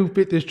women who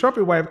fit this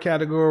trophy wife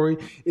category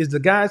is the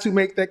guys who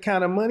make that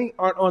kind of money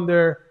aren't on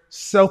they're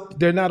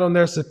not on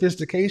their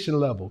sophistication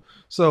level.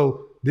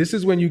 So this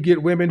is when you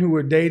get women who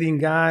are dating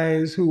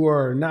guys who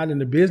are not in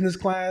the business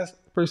class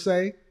per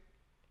se.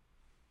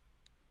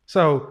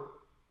 So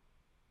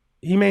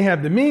he may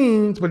have the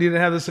means, but he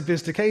doesn't have the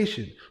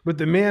sophistication. But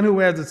the man who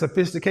has the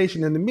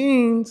sophistication and the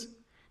means,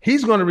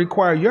 he's going to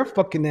require your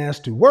fucking ass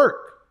to work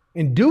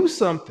and do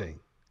something.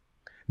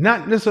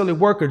 Not necessarily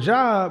work a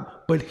job,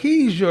 but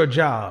he's your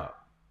job.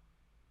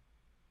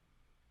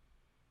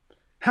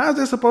 How's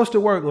this supposed to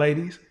work,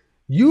 ladies?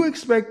 You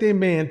expect a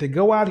man to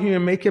go out here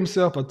and make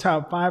himself a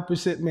top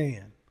 5%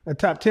 man, a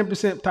top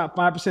 10%, top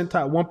 5%,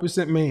 top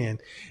 1% man.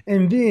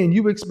 And then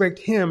you expect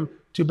him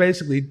to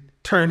basically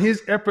turn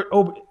his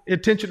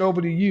attention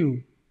over to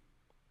you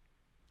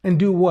and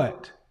do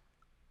what?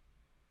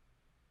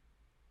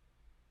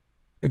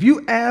 If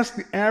you ask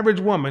the average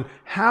woman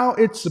how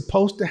it's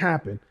supposed to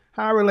happen,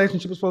 how a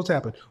relationship is supposed to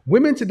happen,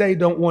 women today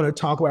don't want to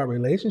talk about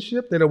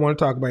relationship. They don't want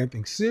to talk about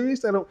anything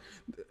serious. I don't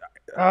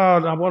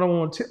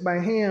want to tip my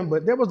hand,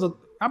 but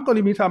I'm going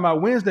to be talking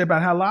about Wednesday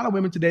about how a lot of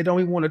women today don't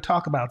even want to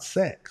talk about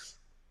sex.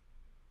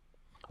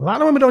 A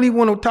lot of women don't even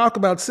want to talk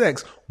about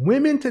sex.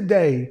 Women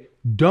today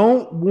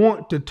don't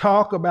want to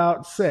talk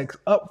about sex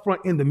up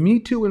front in the Me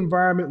Too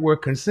environment where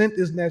consent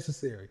is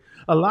necessary.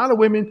 A lot of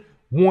women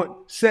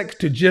want sex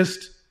to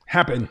just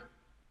happen.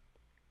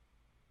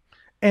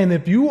 And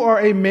if you are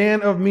a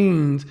man of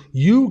means,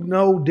 you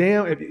know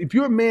if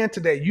you're a man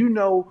today, you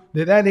know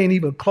that ain't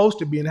even close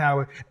to being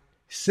how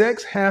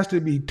sex has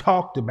to be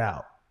talked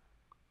about.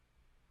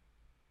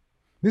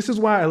 This is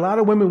why a lot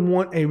of women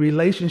want a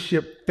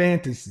relationship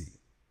fantasy.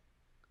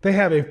 They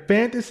have a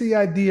fantasy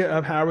idea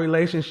of how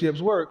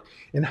relationships work,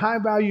 and high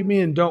value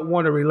men don't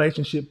want a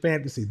relationship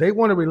fantasy. They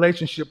want a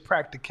relationship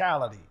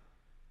practicality.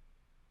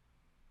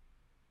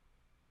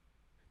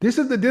 This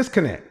is the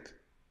disconnect.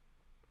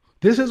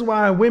 This is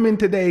why women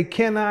today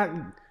cannot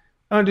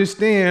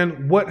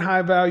understand what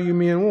high value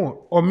men want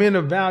or men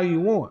of value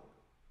want.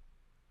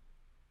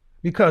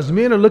 Because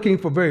men are looking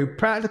for very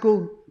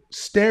practical,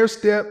 stair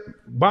step,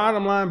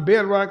 bottom line,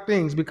 bedrock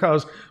things,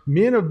 because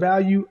men of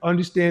value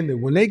understand that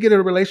when they get in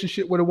a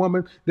relationship with a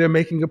woman, they're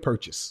making a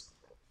purchase.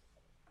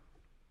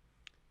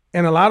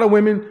 And a lot of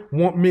women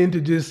want men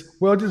to just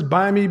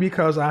buy me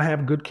because I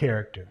have good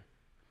character.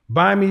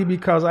 Buy me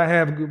because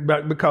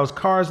because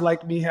cars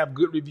like me have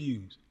good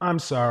reviews. I'm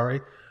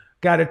sorry.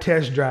 Got to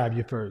test drive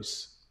you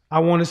first. I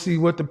want to see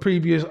what the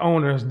previous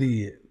owners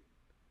did.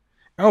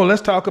 Oh,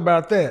 let's talk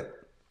about that.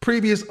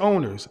 Previous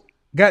owners.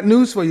 Got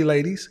news for you,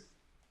 ladies.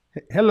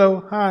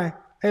 Hello. Hi.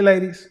 Hey,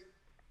 ladies.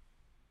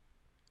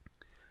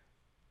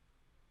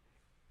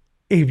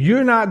 If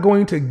you're not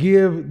going to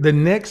give the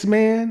next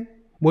man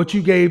what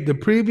you gave the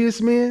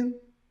previous men,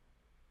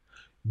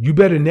 you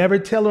better never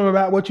tell them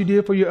about what you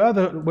did for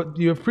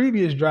your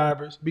previous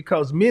drivers,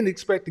 because men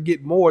expect to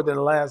get more than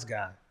the last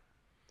guy.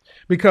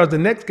 Because the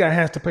next guy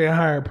has to pay a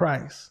higher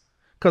price.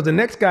 Because the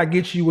next guy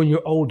gets you when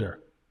you're older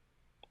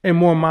and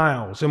more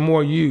miles and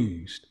more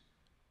used.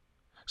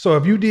 So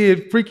if you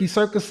did freaky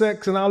circus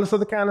sex and all this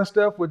other kind of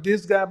stuff with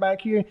this guy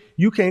back here,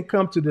 you can't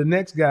come to the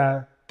next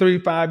guy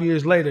 3-5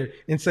 years later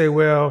and say,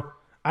 well,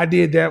 I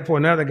did that for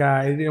another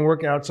guy. It didn't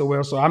work out so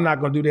well, so I'm not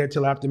going to do that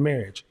till after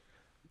marriage.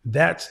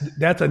 That's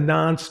a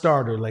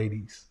non-starter,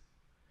 ladies.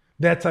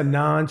 That's a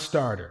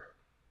non-starter.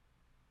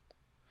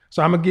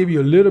 So I'm going to give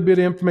you a little bit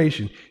of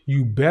information.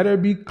 You better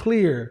be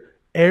clear.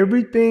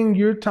 Everything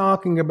you're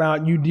talking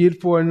about you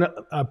did for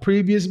a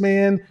previous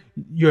man,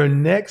 your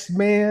next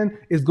man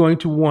is going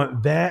to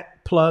want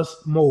that plus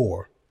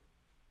more.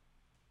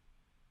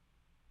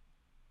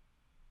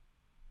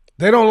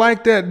 They don't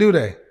like that, do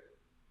they?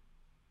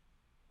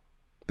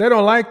 They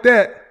don't like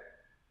that.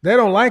 They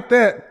don't like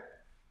that.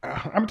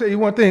 I'm going to tell you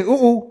one thing. I'm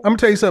going to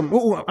tell you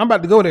something. I'm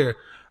about to go there.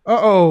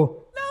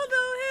 Uh-oh. No, the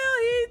hell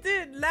he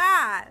did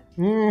not.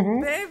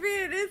 Mm-hmm.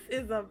 Baby, this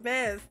is a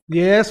mess.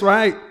 Yeah, that's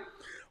right.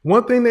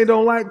 One thing they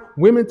don't like,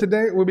 women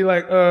today will be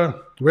like,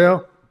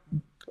 well,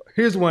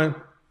 here's one.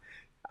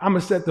 I'm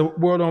going to set the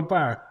world on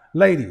fire.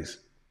 Ladies,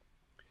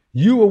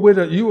 you were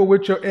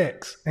with your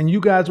ex and you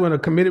guys were in a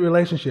committed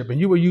relationship and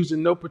you were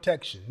using no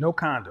protection, no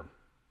condom.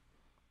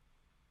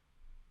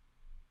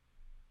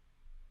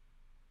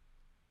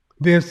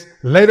 Then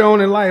later on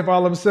in life,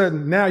 all of a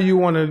sudden, now you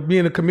want to be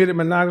in a committed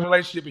monogamous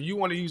relationship and you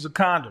want to use a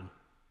condom.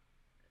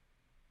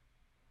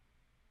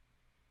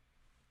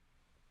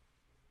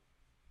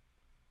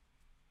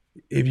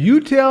 If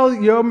you tell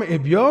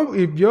if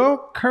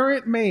your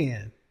current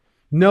man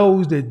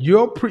knows that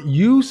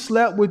you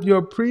slept with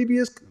your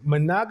previous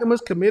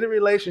monogamous committed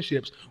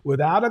relationships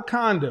without a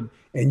condom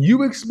and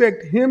you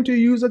expect him to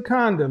use a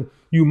condom,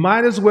 you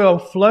might as well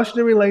flush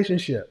the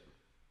relationship.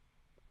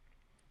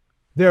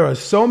 There are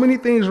so many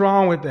things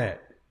wrong with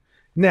that.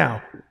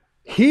 Now,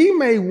 he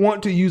may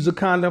want to use a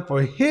condom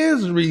for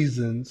his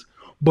reasons,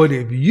 but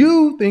if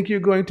you think you're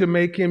going to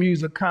make him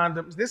use a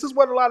condom, this is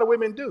what a lot of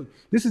women do.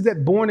 This is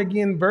that born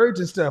again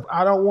virgin stuff.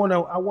 I want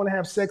to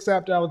have sex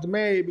after I was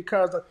married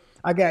because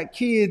I got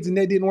kids and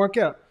they didn't work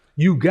out.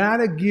 You got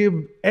to give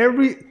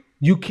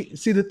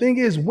see, the thing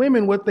is,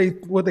 women, what they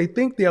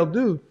think they'll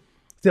do,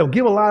 they'll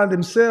give a lot of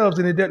themselves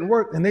and it doesn't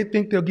work. And they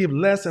think they'll give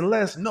less and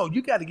less. No,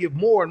 you got to give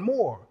more and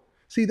more.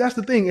 See, that's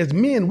the thing. As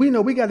men, we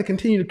know we got to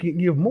continue to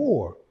give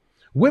more.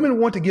 Women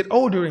want to get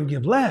older and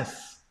give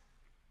less.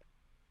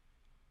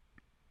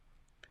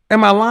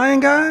 Am I lying,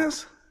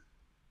 guys?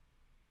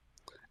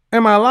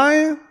 Am I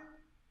lying?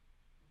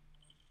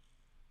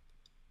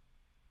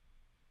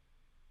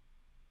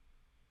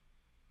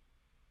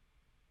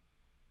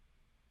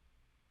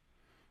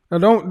 Now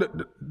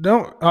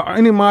don't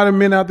any modern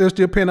men out there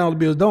still paying all the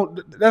bills?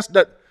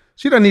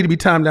 She doesn't need to be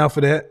timed out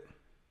for that.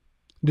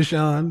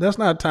 Deshaun, that's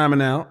not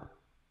timing out.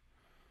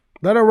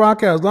 Let her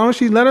rock out.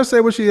 Let her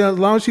say what she does, as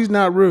long as she's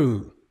not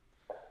rude.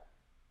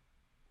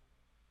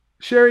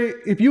 Sherry,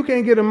 if you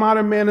can't get a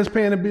modern man that's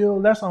paying the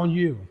bill, that's on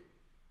you.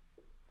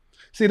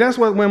 See, that's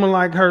what women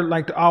like her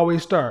like to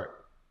always start.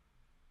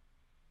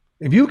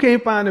 If you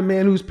can't find a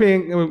man who's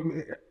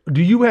paying,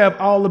 do you have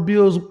all the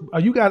bills?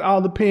 You got all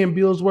the paying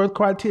bills worth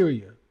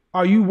criteria?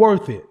 Are you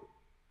worth it?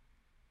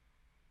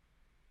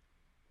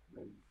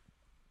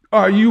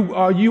 Are you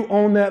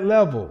on that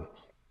level?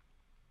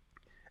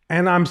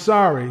 And I'm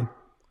sorry,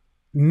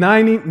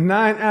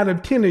 99 out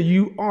of 10 of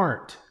you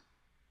aren't,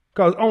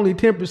 because only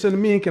 10% of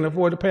men can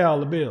afford to pay all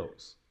the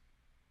bills.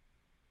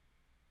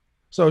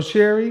 So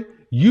Sherry,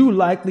 you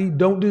likely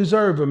don't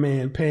deserve a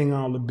man paying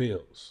all the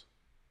bills.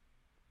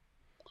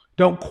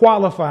 Don't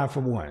qualify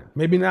for one.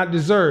 Maybe not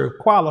deserve,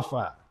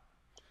 qualify.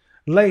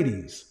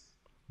 Ladies,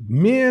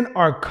 men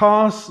are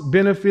cost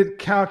benefit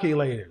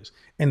calculators,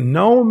 and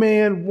no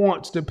man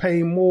wants to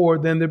pay more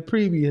than the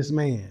previous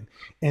man.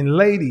 And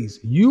ladies,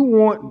 you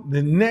want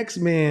the next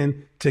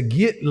man to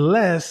get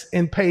less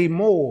and pay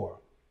more.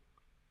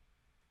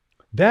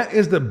 That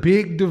is the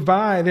big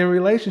divide in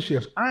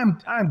relationships.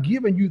 I'm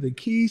giving you the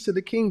keys to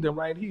the kingdom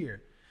right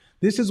here.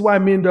 This is why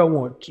men don't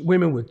want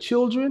women with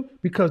children,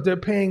 because they're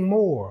paying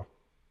more.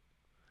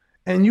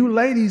 And you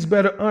ladies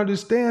better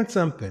understand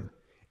something.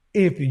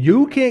 If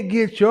you can't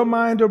get your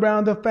mind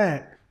around the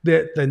fact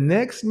that the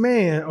next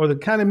man or the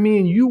kind of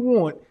men you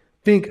want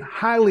think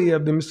highly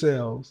of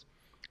themselves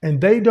and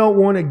they don't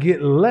want to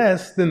get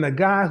less than the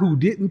guy who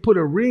didn't put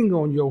a ring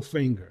on your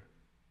finger.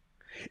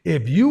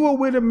 If you were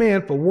with a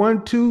man for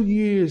 1-2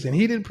 years and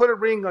he didn't put a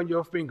ring on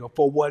your finger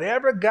for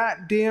whatever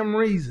goddamn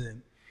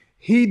reason,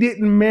 he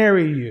didn't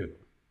marry you.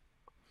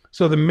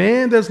 So the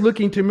man that's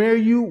looking to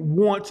marry you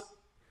wants,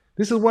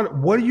 this is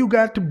what do you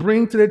got to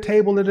bring to the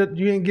table that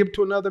you didn't give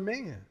to another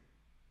man?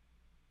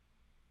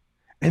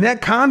 And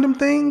that condom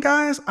thing,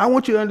 guys, I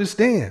want you to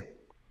understand.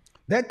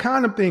 That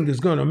condom thing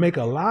is going to make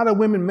a lot of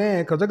women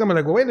mad because they're going to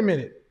be like, wait a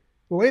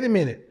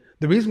minute.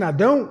 The reason I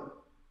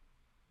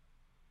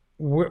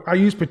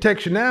use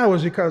protection now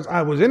is because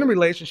I was in a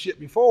relationship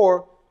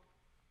before,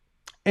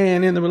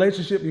 and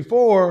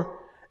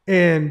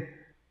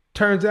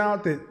turns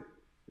out that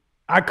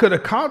I could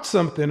have caught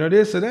something or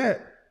this or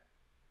that.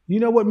 You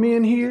know what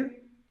men hear?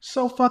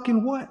 So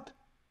fucking what?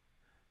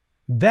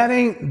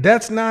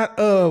 That's not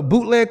a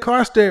bootleg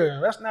car stereo.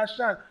 That's not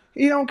shot.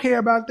 He don't care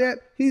about that.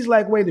 He's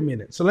like, wait a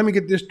minute. So let me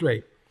get this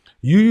straight.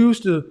 You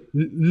used to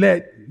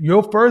let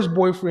your first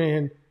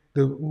boyfriend,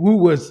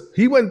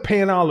 he wasn't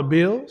paying all the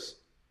bills.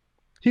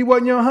 He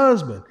wasn't your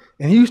husband.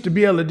 And he used to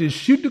be able to just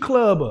shoot the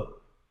club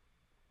up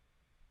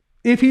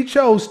if he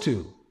chose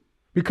to.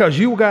 Because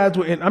you guys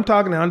were in, I'm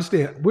talking to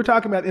understand, we're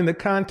talking about in the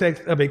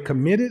context of a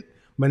committed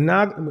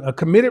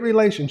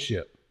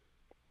relationship.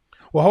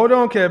 Well, hold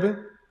on,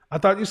 Kevin. I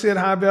thought you said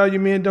high value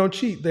men don't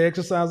cheat. They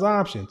exercise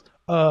options.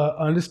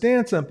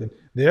 Understand something.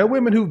 There are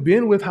women who've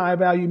been with high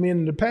value men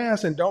in the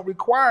past and don't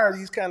require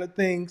these kind of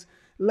things.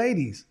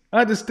 Ladies,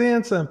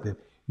 understand something.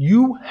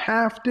 You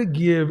have to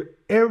give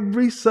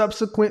every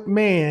subsequent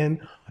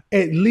man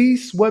at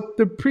least what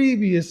the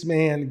previous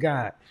man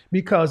got,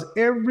 because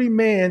every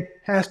man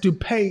has to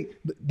pay.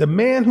 The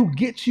man who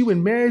gets you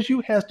and marries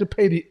you has to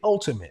pay the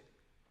ultimate.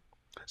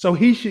 So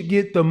he should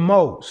get the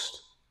most.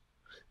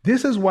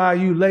 This is why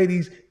you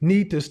ladies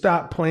need to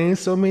stop playing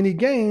so many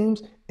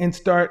games and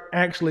start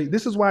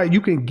this is why you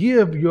can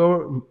give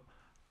your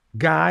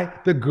guy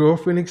the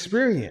girlfriend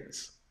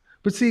experience.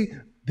 But see,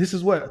 this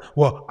is what,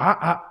 well,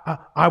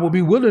 I will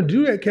be willing to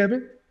do that,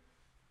 Kevin.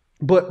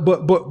 But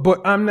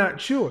I'm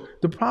not sure.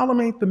 The problem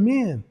ain't the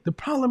men. The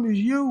problem is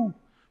you.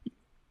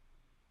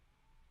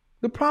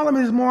 The problem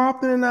is more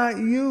often than not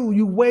you.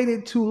 You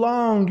waited too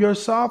long. Your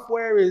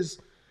software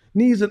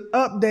needs an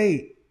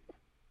update.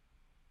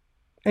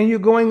 And you're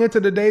going into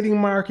the dating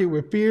market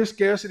with fear,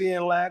 scarcity,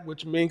 and lack,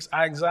 which means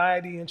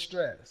anxiety and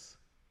stress.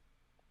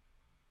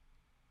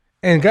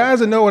 And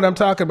guys that know what I'm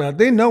talking about,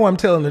 they know I'm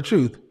telling the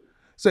truth.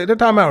 So they're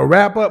talking about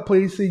wrap up,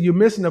 please. See, you're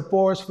missing the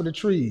forest for the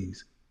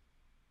trees.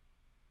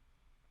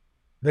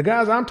 The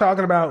guys I'm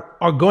talking about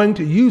are going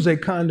to use a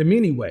condom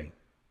anyway.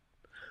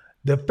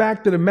 The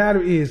fact of the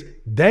matter is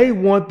they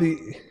want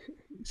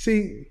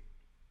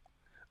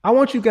I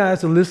want you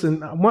guys to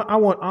listen. I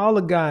want all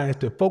the guys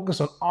to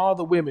focus on all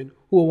the women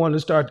who want to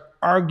start to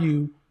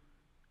argue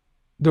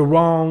the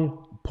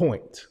wrong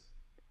point.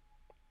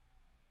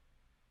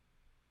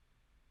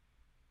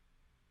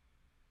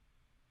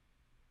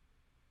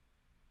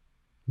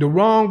 The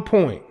wrong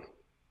point.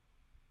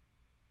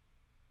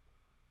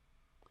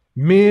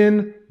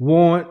 Men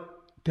want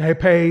to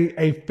pay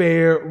a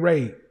fair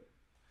rate.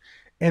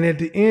 And at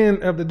the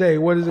end of the day,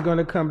 what is it going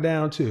to come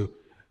down to?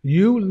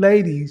 You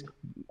ladies,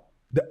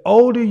 the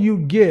older you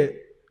get,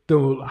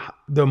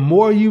 the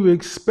more you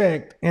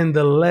expect and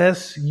the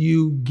less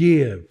you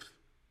give.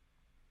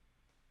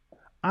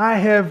 I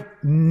have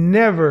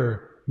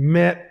never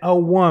met a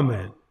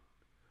woman.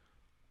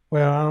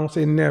 Well, I don't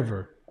say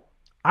never.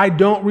 I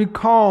don't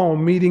recall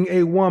meeting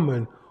a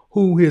woman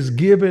who has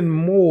given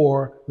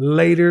more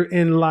later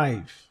in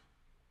life.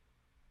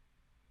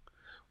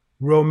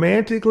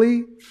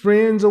 Romantically,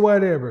 friends or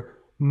whatever.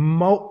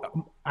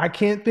 I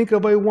can't think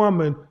of a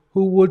woman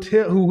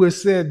who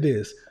has said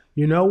this.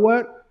 You know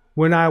what?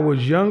 When I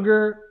was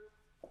younger,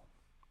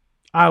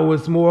 I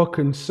was more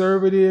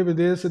conservative and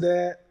this or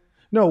that.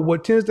 No,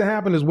 what tends to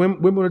happen is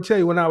women will tell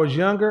you when I was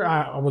younger,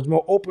 I was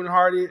more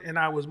open-hearted and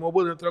I was more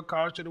willing to throw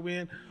caution to the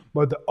wind.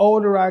 But the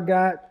older I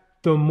got,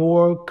 the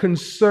more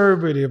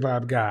conservative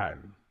I've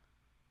gotten.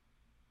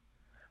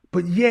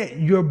 But yet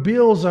your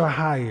bills are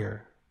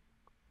higher.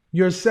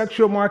 Your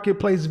sexual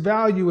marketplace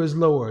value is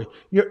lower.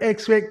 Your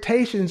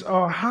expectations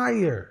are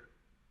higher.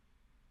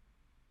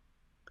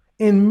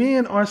 And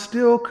men are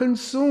still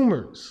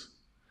consumers.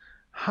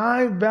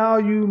 High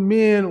value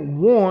men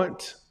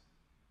want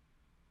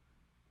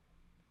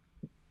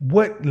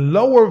what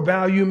lower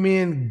value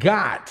men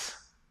got.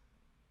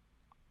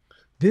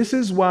 This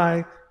is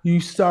why you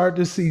start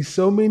to see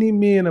so many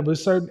men of a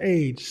certain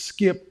age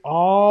skip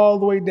all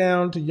the way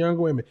down to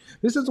younger women.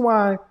 This is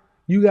why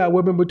you got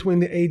women between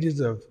the ages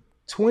of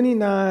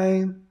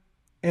 29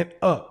 and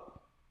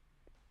up,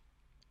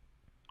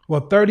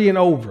 well, 30 and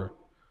over,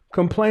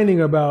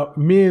 complaining about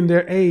men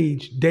their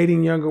age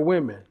dating younger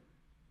women.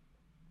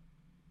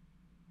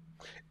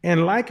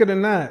 And like it or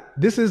not,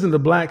 this isn't a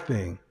black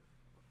thing.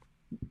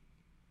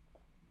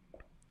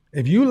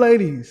 If you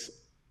ladies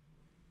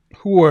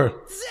who are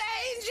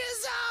Danger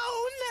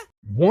zone.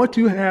 want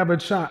to have a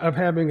shot of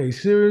having a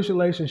serious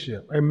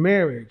relationship, a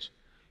marriage,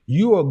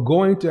 you are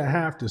going to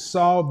have to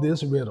solve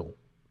this riddle.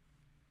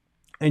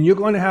 And you're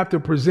going to have to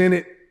present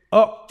it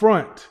up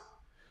front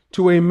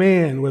to a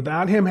man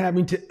without him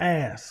having to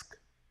ask.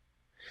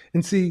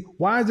 And see,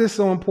 why is this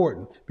so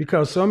important?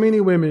 Because so many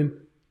women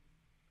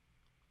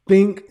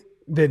think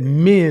that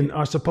men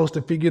are supposed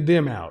to figure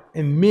them out,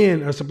 and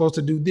men are supposed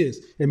to do this,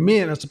 and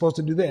men are supposed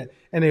to do that,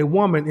 and a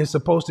woman is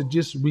supposed to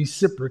just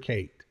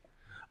reciprocate.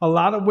 A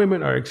lot of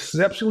women are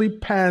exceptionally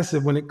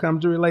passive when it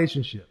comes to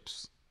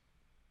relationships.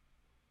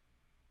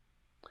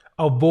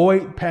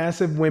 Avoid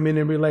passive women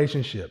in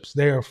relationships.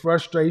 They are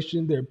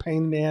frustration, they're a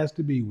pain in the ass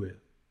to be with.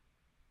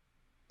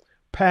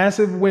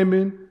 Passive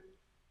women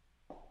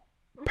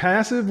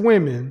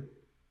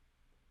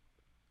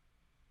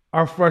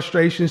are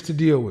frustrations to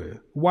deal with.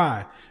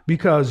 Why?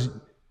 Because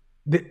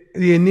the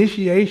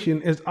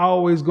initiation is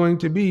always going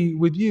to be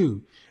with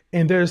you.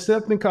 And there's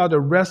something called the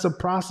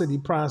reciprocity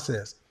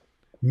process.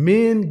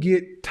 Men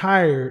get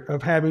tired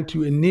of having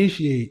to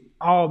initiate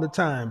all the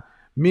time.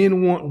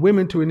 Men want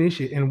women to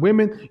initiate. And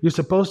women, you're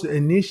supposed to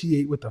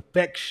initiate with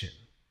affection.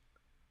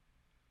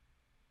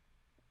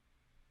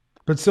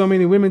 But so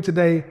many women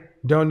today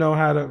don't know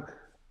how to.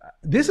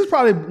 This is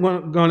probably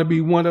going to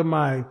be one of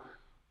my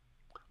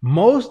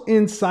most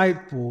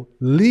insightful,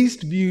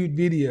 least viewed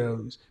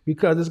videos,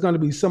 because it's going to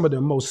be some of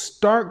the most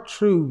stark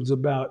truths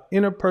about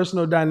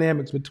interpersonal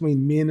dynamics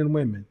between men and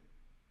women.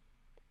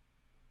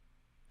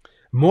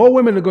 More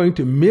women are going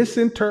to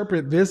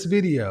misinterpret this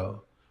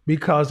video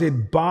because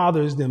it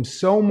bothers them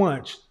so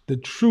much, the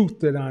truth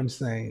that I'm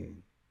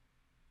saying.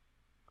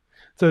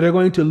 So they're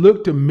going to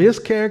look to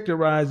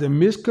mischaracterize and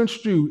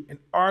misconstrue and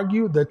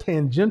argue the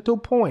tangential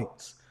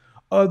points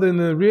other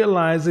than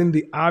realizing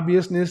the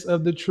obviousness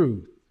of the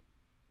truth.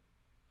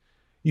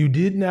 You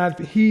did not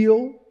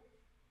heal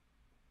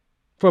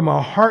from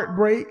a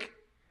heartbreak,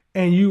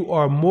 and you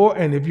are more,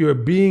 and if you're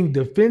being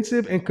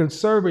defensive and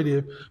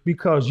conservative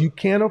because you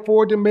can't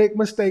afford to make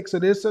mistakes or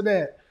this or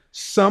that,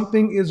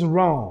 something is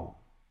wrong.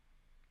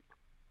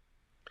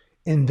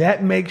 And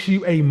that makes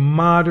you a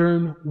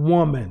modern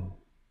woman.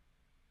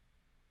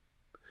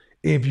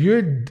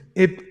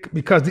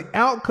 Because the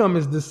outcome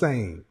is the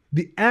same.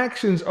 The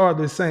actions are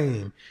the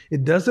same.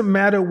 It doesn't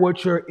matter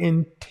what your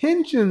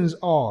intentions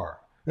are.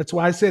 That's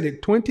why I said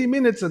it 20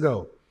 minutes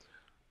ago.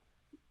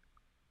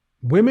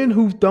 Women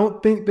who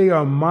don't think they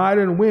are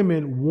modern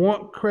women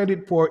want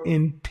credit for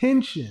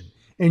intention,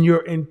 and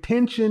your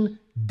intention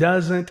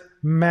doesn't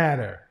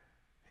matter.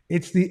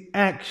 It's the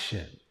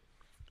action.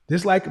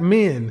 Just like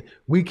men,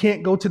 we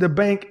can't go to the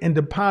bank and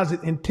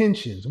deposit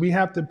intentions. We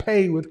have to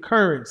pay with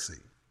currency.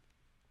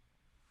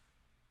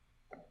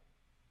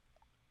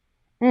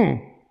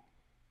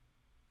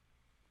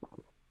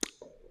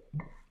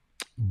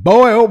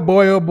 Boy, oh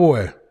boy, oh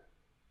boy.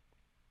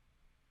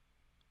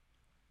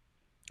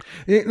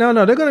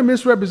 No, they're going to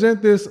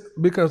misrepresent this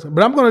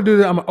but I'm going to do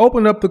that. I'm going to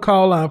open up the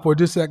call line for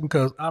just a second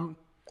because I'm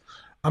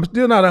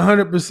still not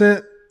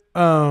 100%,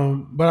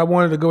 but I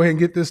wanted to go ahead and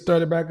get this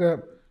started back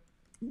up.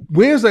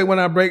 Wednesday, when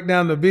I break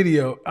down the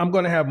video, I'm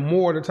going to have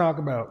more to talk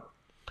about.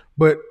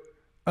 But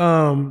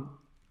now,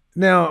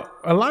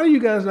 a lot of you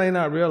guys may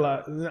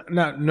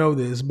not know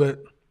this,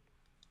 but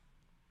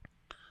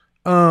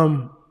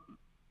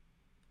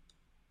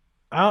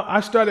I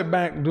started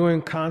back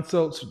doing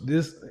consults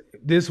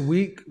this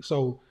week.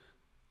 So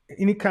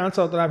any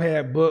consult that I've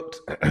had booked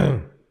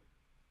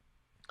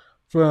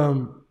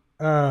from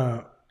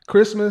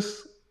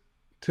Christmas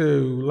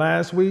to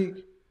last week,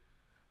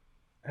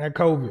 I had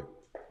COVID.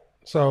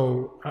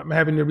 So I'm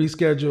having to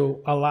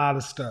reschedule a lot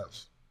of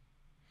stuff.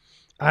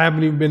 I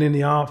haven't even been in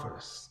the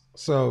office.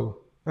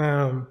 So,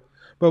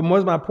 but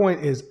what's my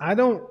point is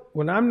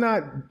when I'm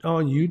not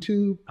on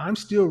YouTube, I'm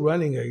still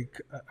running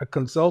a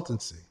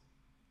consultancy.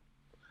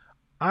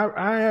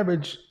 I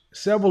average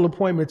several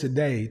appointments a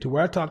day to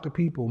where I talk to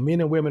people,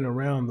 men and women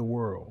around the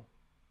world.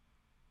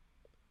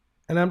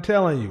 And I'm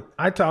telling you,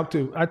 I talk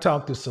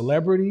to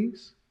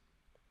celebrities.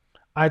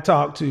 I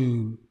talk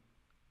to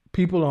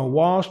people on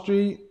Wall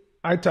Street.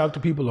 I talk to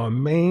people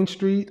on Main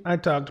Street. I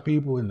talk to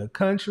people in the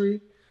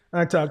country.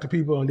 I talk to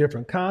people on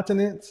different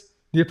continents,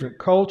 different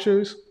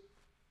cultures.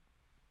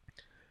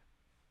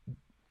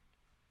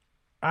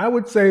 I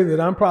would say that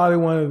I'm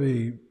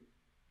probably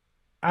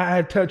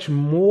I touch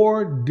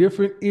more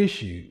different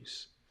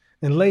issues.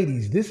 And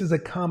ladies, this is a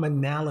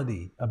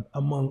commonality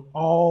among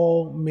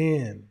all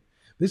men.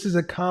 This is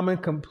a common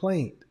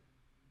complaint.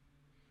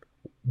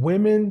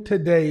 Women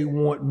today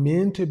want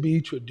men to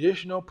be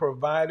traditional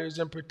providers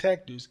and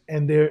protectors,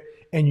 and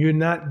you're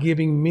not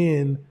giving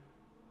men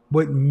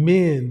what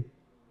men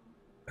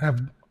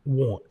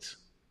want.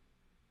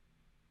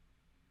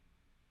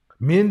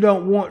 Men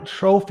don't want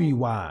trophy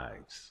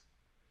wives.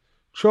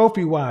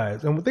 Trophy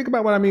wives. And think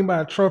about what I mean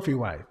by a trophy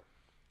wife.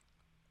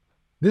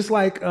 This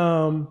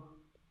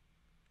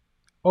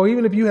or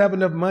even if you have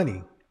enough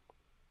money,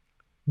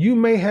 you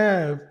may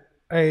have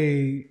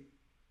a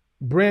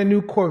brand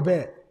new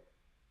Corvette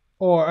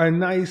or a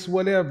nice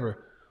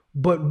whatever.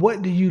 But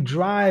what do you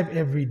drive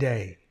every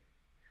day?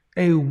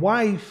 A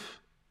wife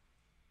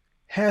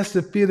has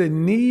to feel a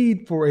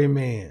need for a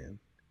man.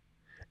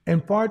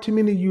 And far too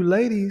many of you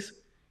ladies,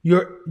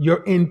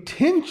 your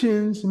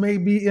intentions may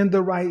be in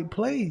the right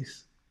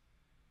place.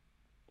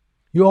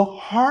 Your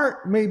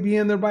heart may be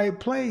in the right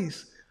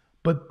place,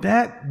 but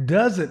that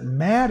doesn't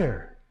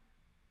matter.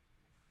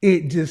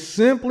 It just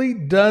simply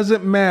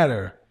doesn't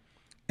matter.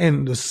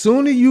 And the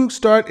sooner you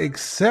start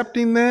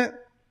accepting that,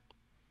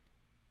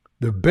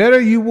 the better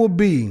you will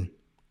be.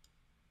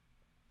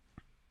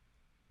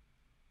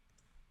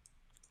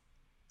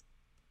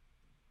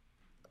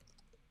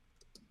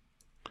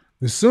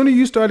 The sooner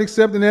you start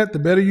accepting that, the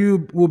better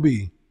you will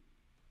be.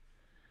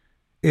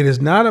 It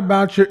is not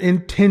about your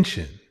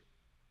intention.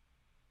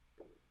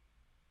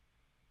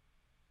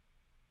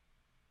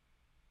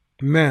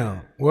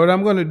 Now, what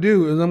I'm going to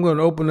do is I'm going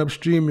to open up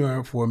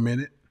StreamYard for a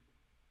minute.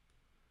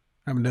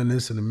 I haven't done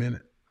this in a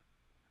minute.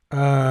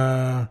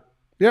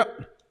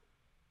 Yep.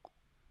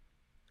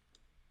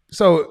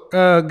 So,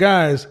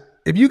 guys,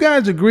 if you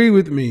guys agree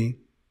with me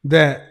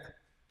that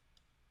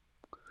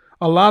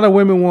a lot of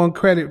women want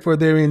credit for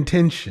their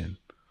intention,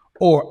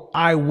 or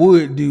I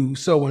would do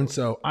so and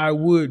so, I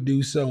would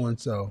do so and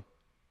so.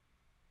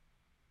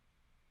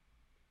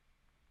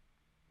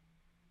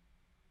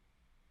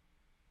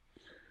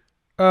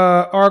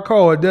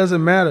 Arco, it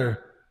doesn't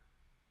matter.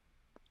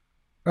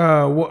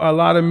 A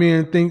lot of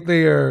men think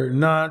they are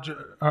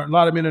a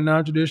lot of men are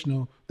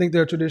non-traditional, think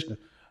they're traditional.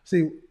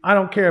 See, I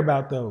don't care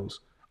about those.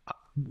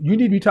 You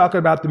need to be talking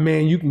about the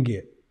man you can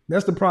get.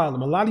 That's the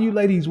problem. A lot of you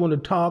ladies want to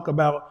talk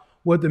about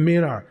what the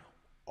men are.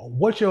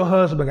 What's your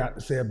husband got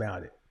to say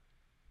about it?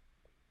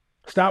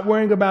 Stop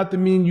worrying about the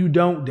men you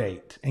don't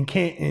date and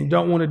can't and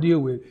don't want to deal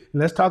with.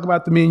 And let's talk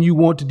about the men you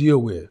want to deal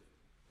with.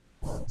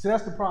 See,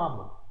 that's the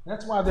problem.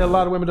 That's why there are a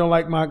lot of women don't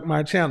like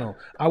my channel.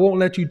 I won't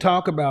let you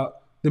talk about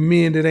the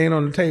men that ain't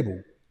on the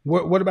table.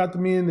 What about the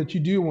men that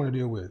you do want to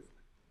deal with?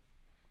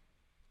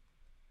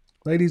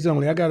 Ladies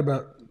only. I got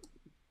about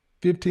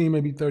 15,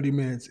 maybe 30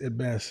 minutes at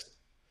best.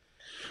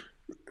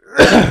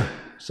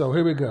 So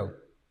here we go.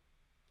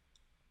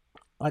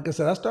 Like I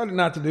said, I started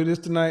not to do this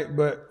tonight,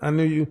 but I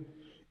knew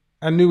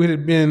it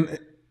had been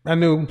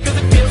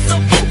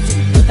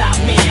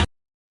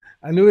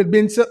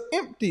so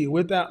empty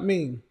without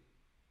me.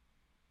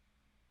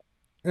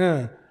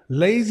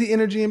 Lazy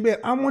energy in bed.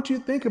 I want you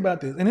to think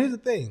about this. And here's the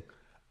thing.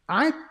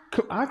 I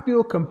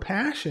feel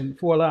compassion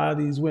for a lot of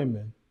these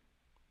women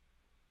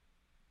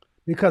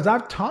because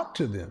I've talked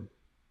to them.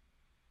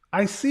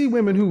 I see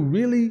women who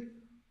really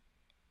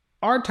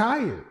are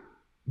tired.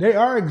 They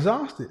are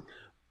exhausted.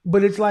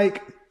 But it's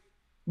like,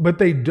 but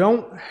they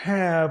don't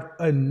have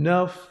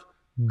enough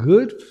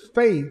good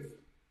faith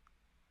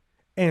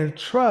and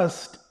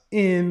trust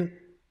in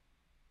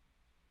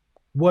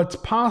what's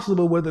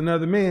possible with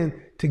another man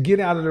to get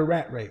out of the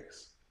rat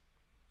race.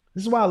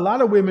 This is why a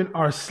lot of women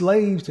are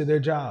slaves to their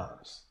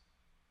jobs.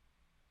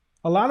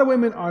 A lot of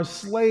women are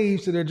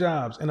slaves to their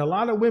jobs. And a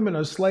lot of women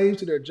are slaves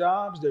to their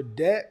jobs, their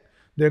debt,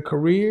 their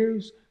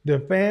careers, their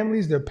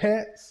families, their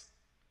pets.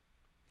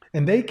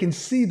 And they can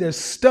see they're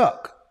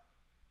stuck,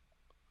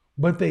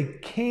 but they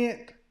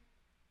can't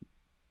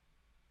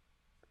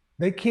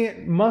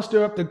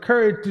muster up the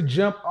courage to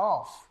jump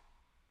off.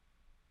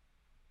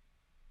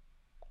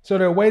 So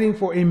they're waiting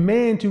for a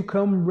man to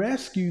come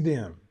rescue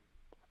them,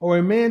 or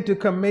a man to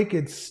come make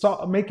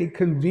it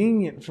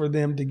convenient for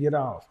them to get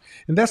off.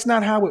 And that's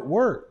not how it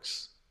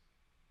works.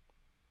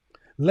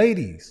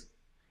 Ladies,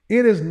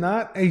 it is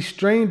not a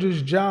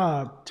stranger's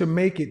job to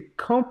make it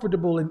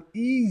comfortable and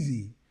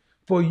easy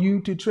for you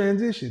to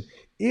transition.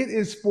 It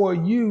is for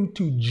you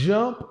to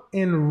jump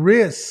and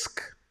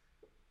risk.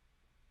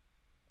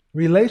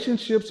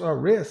 Relationships are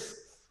risks.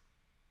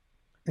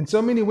 And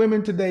so many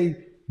women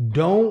today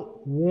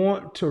don't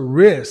want to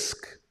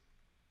risk.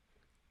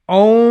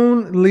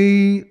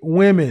 Only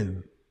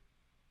women.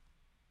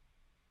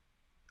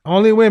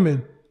 Only women.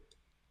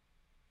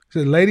 It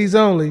says ladies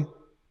only.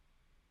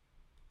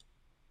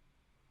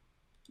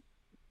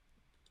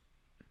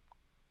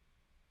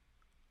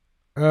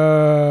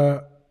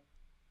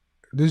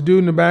 This dude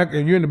in the back,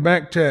 and you're in the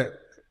back chat,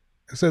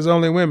 it says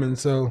only women,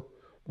 so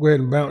go ahead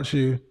and bounce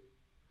you.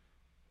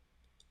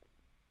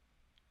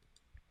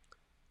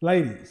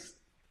 Ladies,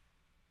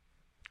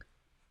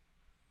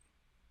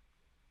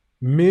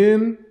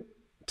 men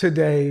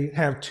today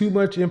have too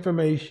much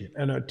information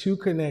and are too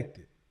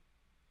connected.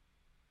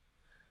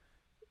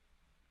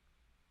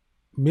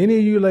 Many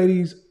of you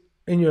ladies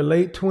in your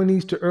late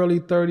 20s to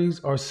early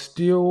 30s are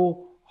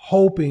still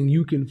hoping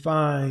you can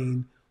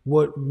find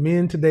what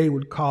men today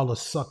would call a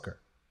sucker.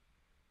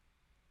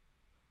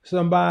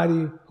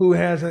 Somebody who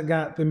hasn't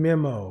got the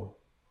memo,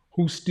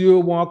 who's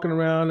still walking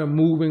around and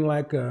moving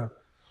like I'll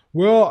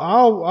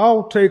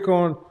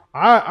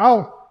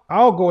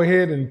go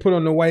ahead and put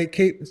on the white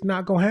cape. It's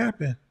not going to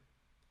happen.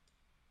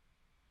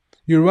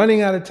 You're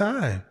running out of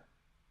time.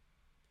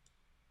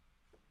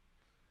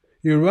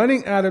 You're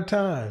running out of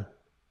time.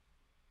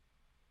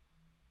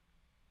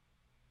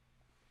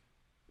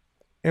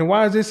 And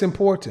why is this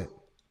important?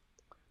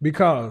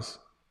 Because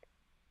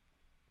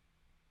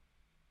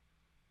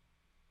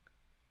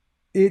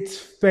it's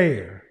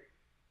fair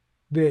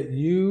that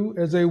you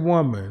as a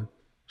woman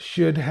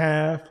should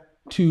have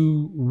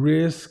to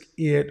risk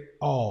it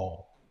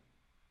all.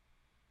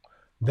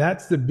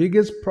 That's the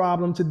biggest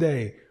problem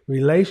today.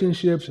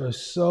 Relationships are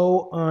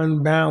so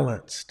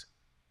unbalanced.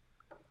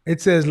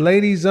 It says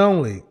ladies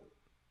only.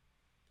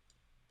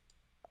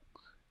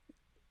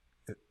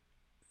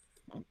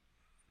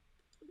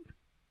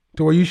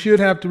 To where you should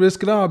have to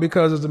risk it all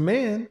because as a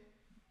man,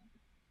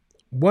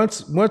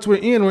 once we're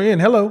in, we're in.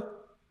 Hello.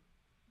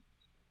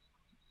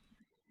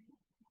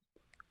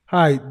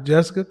 Hi,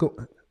 Jessica. Go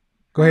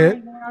Hi,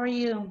 ahead. how are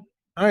you?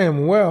 I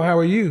am well. How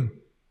are you?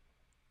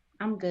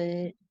 I'm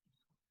good.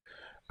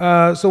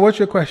 So what's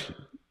your question?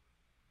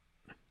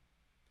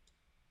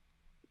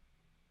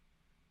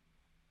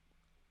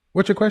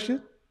 What's your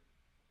question?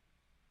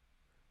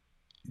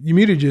 You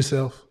muted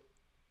yourself.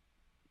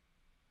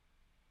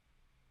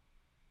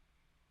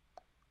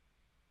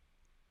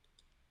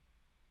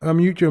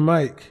 Unmute your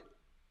mic.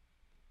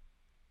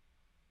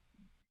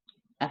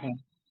 Okay,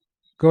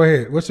 Go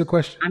ahead. What's your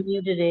question? I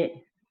muted it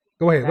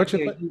Go because ahead. I What's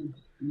your hear question? you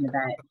in the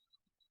back.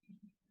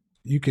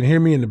 You can hear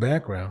me in the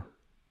background.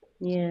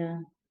 Yeah.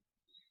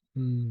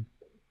 Hmm.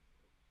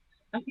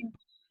 Okay,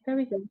 there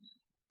we go.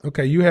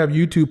 Okay, you have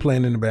YouTube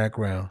playing in the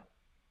background.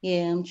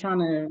 Yeah, I'm trying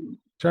to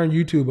Turn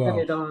YouTube cut off.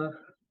 it off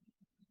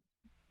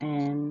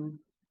and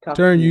talk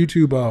to Turn you.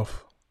 YouTube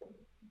off.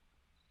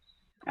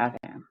 Okay.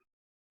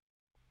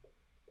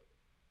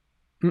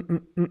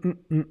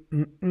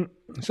 Mm-mm-mm-mm-mm-mm.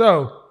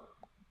 So,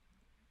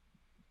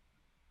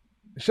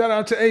 shout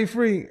out to A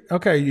Free.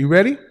 Okay, you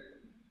ready?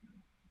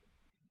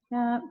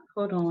 Yeah,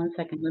 hold on 1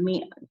 second. Let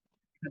me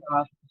cut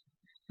off.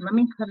 Let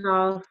me cut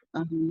off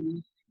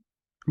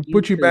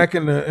Put you YouTube. back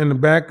in the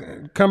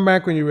back. Come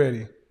back when you're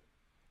ready.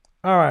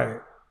 All right.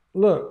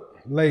 Look,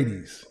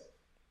 ladies.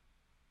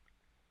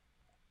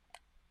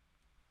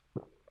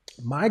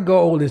 My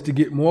goal is to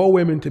get more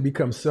women to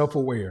become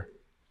self-aware.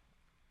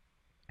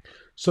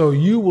 So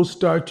you will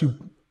start to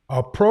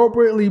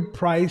appropriately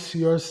price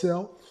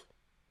yourself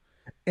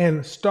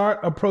and start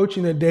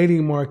approaching the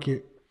dating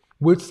market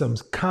with some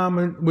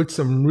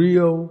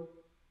real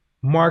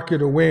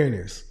market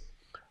awareness.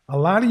 A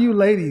lot of you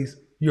ladies,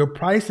 your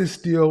price is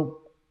still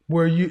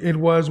where it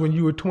was when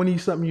you were 20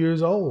 something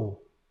years old.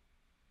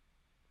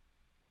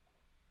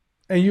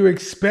 And you're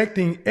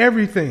expecting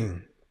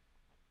everything.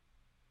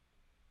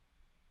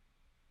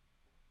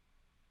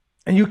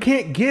 And you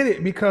can't get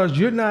it because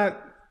you're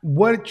not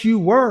what you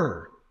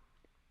were.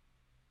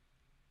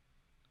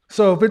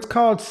 So if it's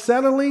called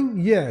settling,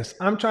 yes,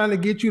 I'm trying to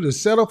get you to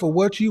settle for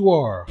what you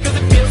are.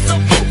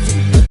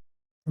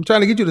 I'm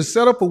trying to get you to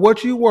settle for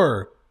what you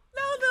were.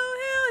 No, the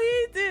hell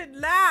he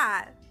did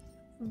not.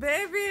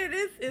 Baby,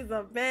 this is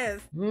a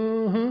mess.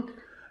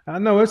 I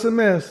know it's a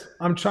mess.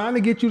 I'm trying to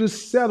get you to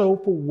settle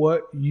for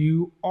what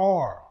you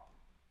are.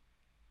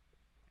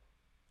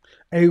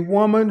 A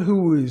woman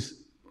who is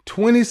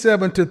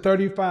 27 to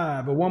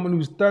 35, a woman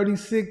who's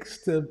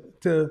 36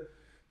 to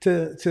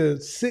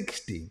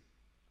 60,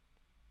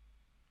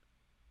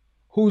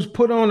 who's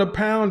put on a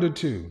pound or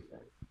two,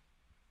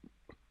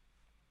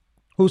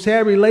 who's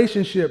had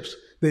relationships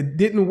that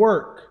didn't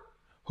work,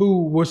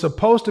 who were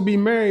supposed to be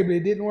married but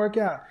it didn't work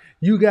out.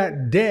 You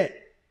got debt,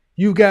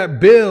 you got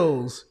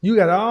bills, you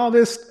got all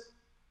this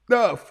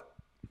stuff.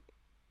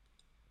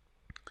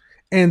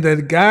 And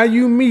the guy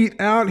you meet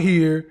out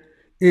here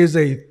is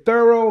a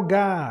thorough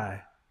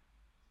guy.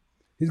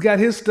 He's got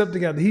his stuff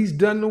together. He's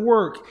done the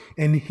work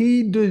and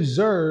he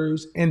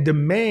deserves and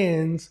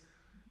demands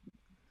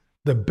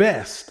the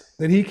best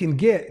that he can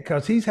get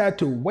because he's had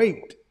to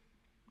wait.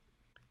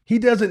 He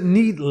doesn't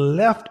need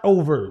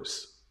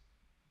leftovers.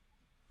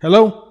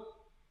 Hello?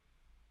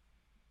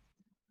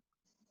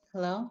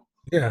 Hello?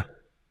 Yeah. Okay,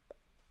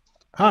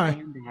 Hi.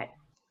 I'm back.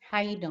 How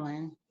you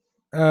doing?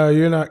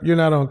 You're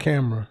not on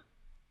camera.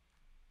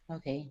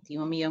 Okay. Do you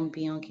want me to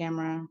be on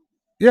camera?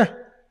 Yeah.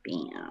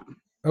 Bam.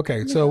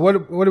 Okay. So Yeah.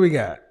 what do we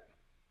got?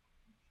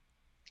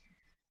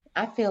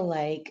 I feel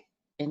like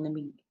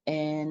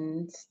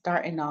and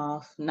starting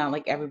off, not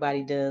like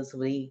everybody does,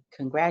 we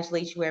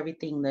congratulate you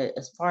everything that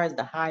as far as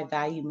the high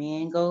value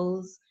man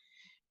goes,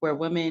 where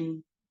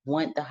women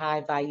want the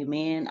high value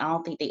man, I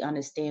don't think they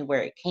understand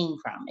where it came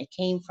from. It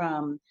came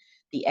from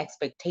the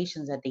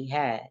expectations that they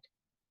had.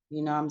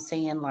 You know what I'm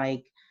saying?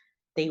 Like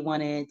they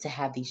wanted to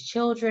have these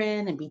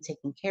children and be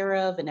taken care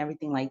of and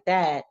everything like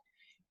that,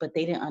 but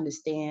they didn't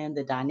understand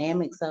the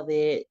dynamics of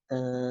it,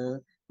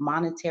 the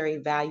monetary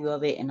value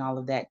of it, and all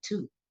of that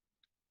too.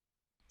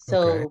 Okay.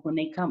 So when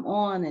they come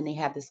on and they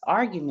have this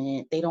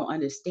argument, they don't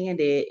understand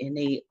it and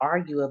they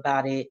argue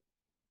about it,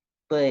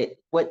 but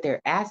what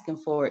they're asking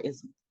for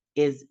is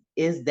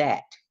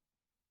that,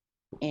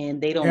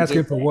 and they don't Asking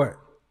get for that what?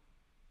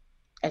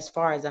 as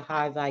far as a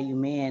high value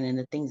man and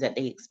the things that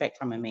they expect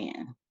from a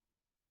man.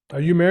 Are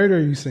you married or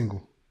are you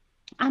single?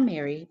 I'm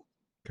married.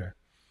 Okay.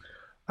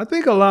 I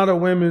think a lot of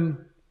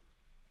women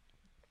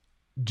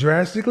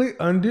drastically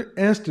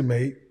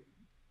underestimate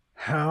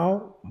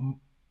how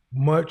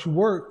much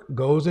work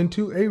goes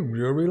into a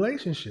real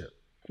relationship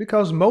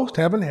because most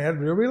haven't had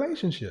real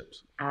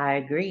relationships, I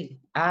agree.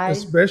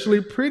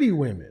 especially pretty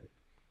women.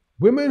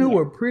 Women who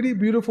Yeah. are pretty,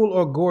 beautiful,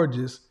 or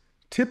gorgeous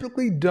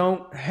typically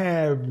don't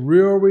have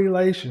real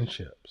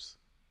relationships.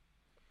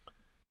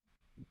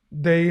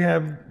 They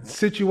have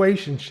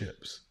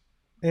situationships.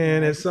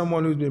 And Right. as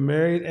someone who's been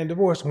married and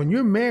divorced, when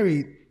you're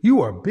married, you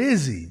are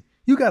busy.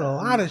 You got a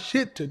lot Mm. of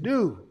shit to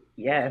do.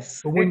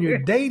 Yes. But when you're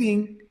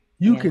dating,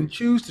 you Yeah. can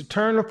choose to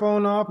turn the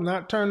phone off,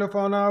 not turn the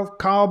phone off,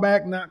 call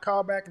back, not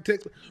call back, and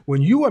text.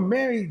 When you are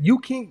married, you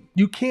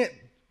can't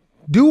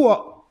do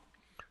all.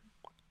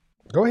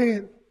 Go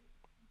ahead.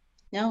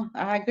 No,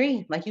 I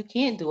agree. Like you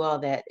can't do all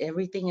that.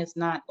 Everything is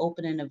not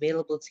open and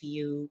available to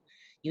you.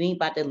 You ain't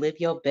about to live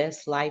your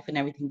best life and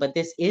everything, but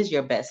this is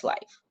your best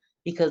life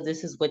because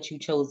this is what you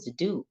chose to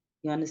do.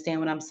 You understand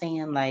what I'm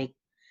saying? Like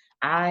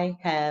I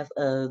have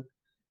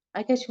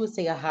I guess you would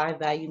say a high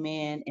value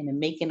man and a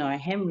Macon or a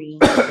Henry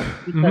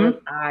because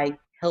Hmm. I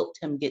helped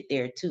him get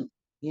there too.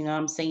 You know what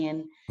I'm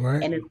saying?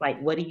 Right. And it's like,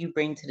 what do you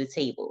bring to the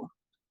table?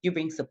 You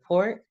bring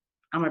support.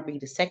 I'm gonna be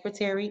the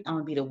secretary. I'm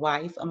gonna be the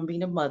wife. I'm gonna be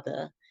the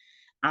mother.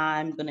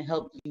 I'm going to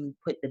help you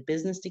put the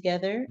business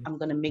together. I'm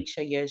going to make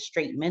sure you're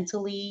straight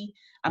mentally.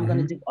 I'm going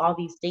to do Hmm. all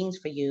these things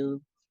for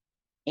you.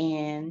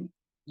 And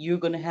you're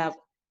going to have,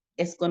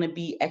 it's going to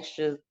be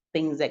extra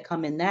things that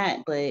come in that.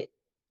 But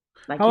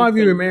How like long you have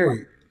you say, been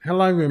married? How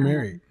long have you been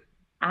married?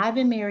 um, I've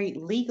been married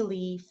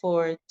legally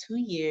for 2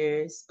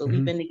 years, but we've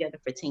Hmm. been together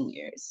for 10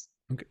 years.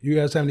 Okay. You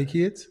guys have any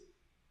kids?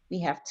 We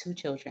have two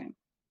children.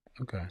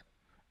 Okay.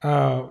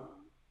 Uh,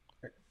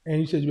 and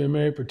you said you've been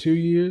married for 2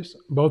 years.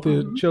 Both of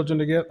your Hmm. children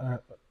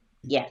together.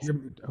 Yes.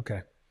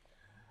 Okay.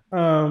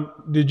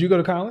 Did you go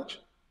to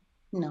college?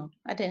 No,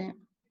 I didn't.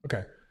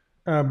 Okay.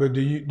 But do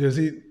you? Does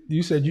he?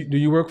 You said you do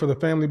you work for the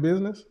family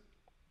business?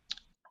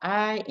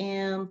 I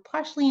am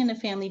partially in the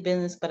family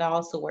business, but I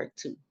also work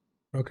too.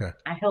 Okay.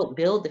 I helped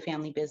build the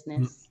family Mm.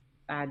 business.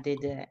 I did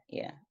that.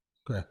 Yeah.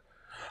 Okay.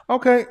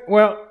 Okay.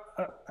 Well,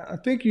 I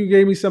think you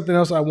gave me something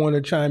else I want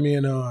to chime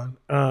in on,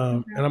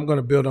 and Okay. I'm going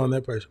to build on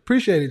that person.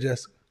 Appreciate it,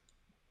 Jessica.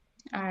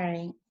 All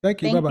right.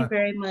 Thank you. Bye Thank you bye.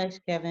 very much,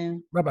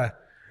 Kevin. Bye bye. Bye.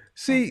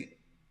 See,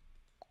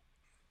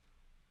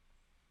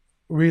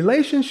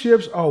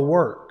 relationships are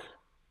work.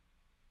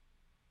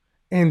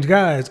 And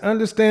guys,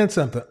 understand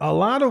something. A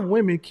lot of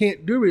women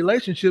can't do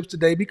relationships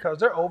today because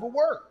they're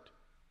overworked.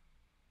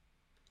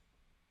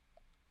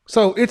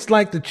 So it's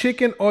like the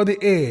chicken or the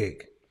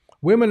egg.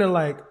 Women are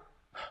like,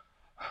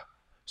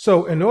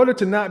 so in order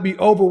to not be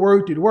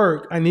overworked at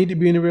work, I need to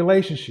be in a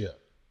relationship.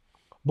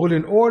 But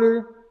in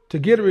order to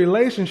get a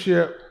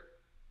relationship,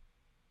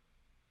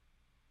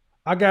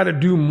 I got to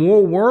do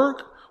more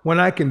work when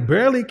I can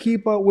barely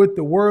keep up with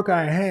the work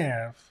I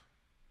have.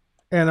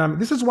 And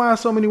this is why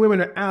so many women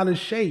are out of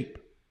shape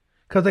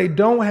because they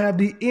don't have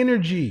the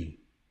energy.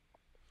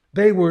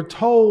 They were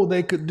told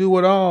they could do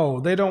it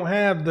all. They don't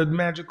have the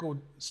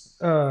magical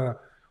uh,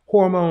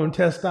 hormone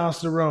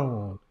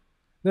testosterone.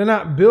 They're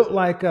not built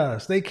like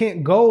us. They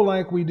can't go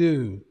like we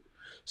do.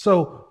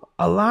 So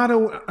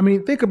I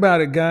mean, think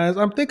about it, guys.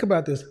 I'm thinking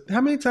about this.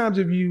 How many times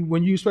have you,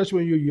 especially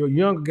when you're a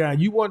younger guy,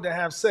 you wanted to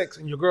have sex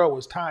and your girl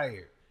was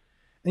tired,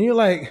 and you're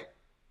like,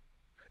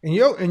 and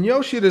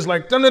your shit is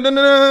like, dun, dun, dun,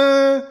 dun,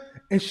 dun,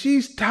 and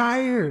she's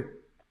tired,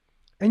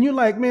 and you're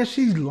like, man,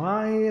 she's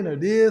lying or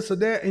this or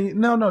that, and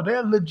no,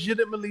 they're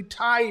legitimately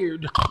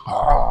tired,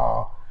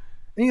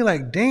 and you're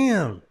like,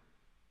 damn,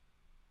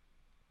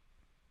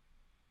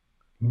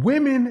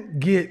 women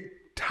get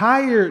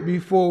tired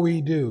before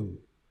we do.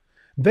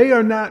 They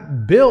are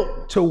not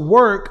built to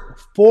work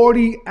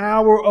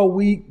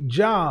 40-hour-a-week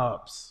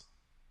jobs.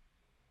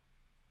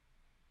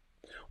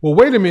 Well,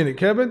 wait a minute,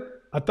 Kevin.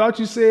 I thought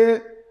you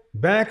said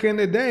back in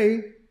the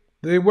day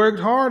they worked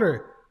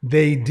harder.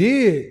 They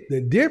did.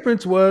 The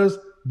difference was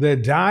the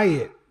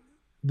diet.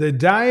 The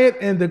diet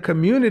and the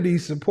community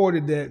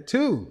supported that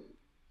too.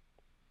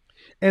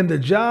 And the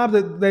job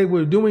that they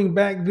were doing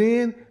back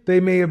then, they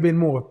may have been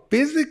more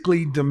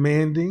physically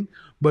demanding,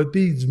 but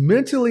these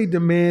mentally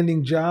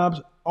demanding jobs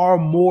are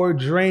more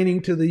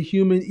draining to the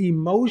human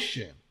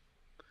emotion.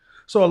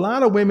 So a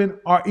lot of women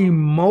are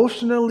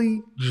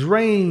emotionally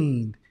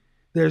drained.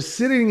 They're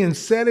sitting in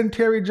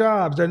sedentary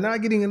jobs. They're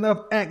not getting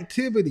enough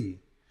activity.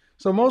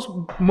 So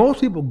most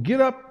people get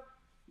up,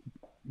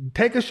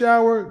 take a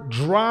shower,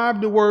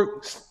 drive to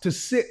work to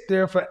sit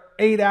there for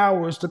 8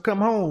 hours to come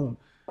home.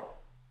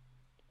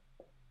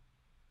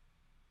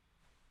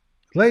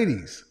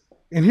 Ladies,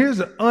 and here's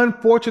the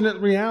unfortunate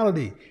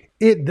reality.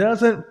 It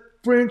doesn't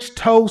French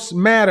toast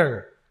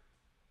matter.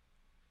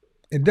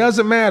 It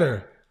doesn't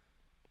matter.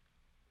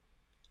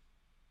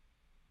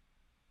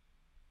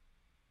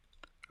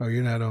 Oh,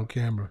 you're not on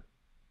camera.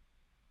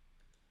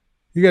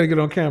 You got to get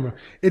on camera.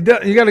 You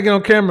got to get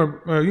on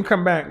camera. You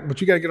come back, but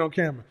you got to get on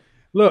camera.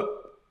 Look,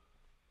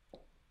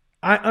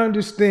 I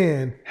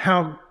understand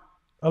how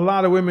a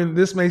lot of women,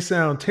 this may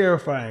sound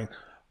terrifying.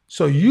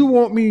 So you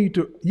want me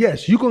to,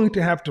 yes, you're going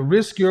to have to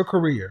risk your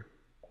career.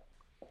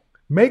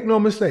 Make no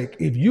mistake,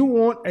 if you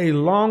want a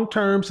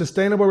long-term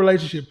sustainable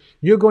relationship,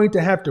 you're going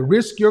to have to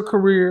risk your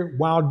career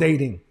while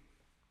dating.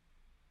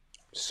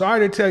 Sorry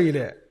to tell you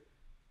that.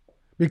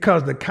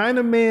 Because the kind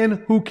of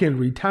man who can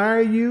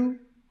retire you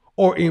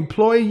or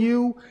employ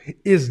you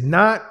is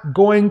not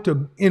going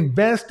to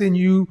invest in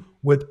you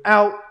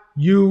without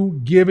you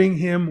giving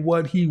him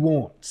what he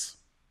wants.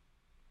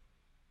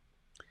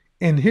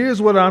 And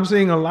here's what I'm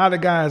seeing a lot of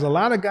guys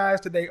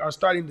today are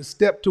starting to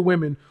step to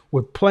women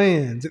with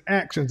plans and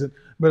actions.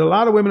 But a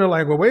lot of women are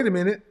like, well, wait a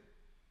minute.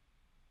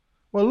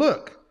 Well,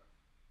 look,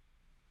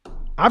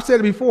 I've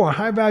said it before,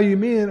 high value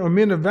men or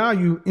men of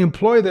value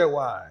employ their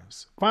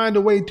wives, find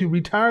a way to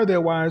retire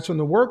their wives from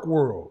the work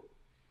world.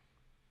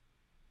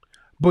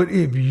 But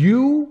if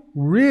you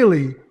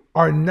really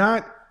are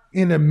not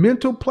in a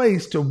mental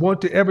place to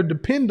want to ever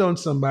depend on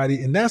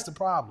somebody, and that's the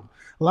problem.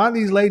 A lot of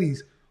these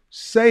ladies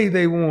say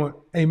they want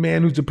a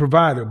man who's a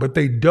provider, but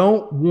they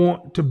don't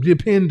want to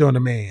depend on a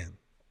man.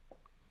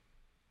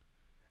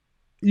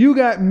 You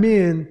got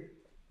men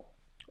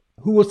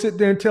who will sit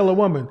there and tell a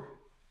woman,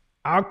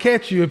 I'll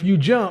catch you if you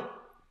jump,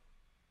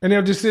 and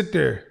they'll just sit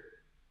there.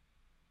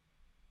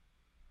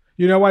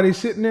 You know why they're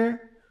sitting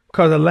there?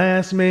 Because the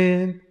last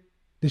man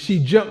that she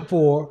jumped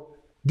for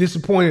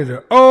disappointed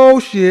her. Oh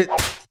shit.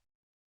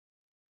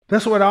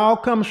 That's where it all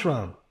comes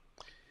from.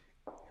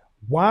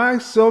 Why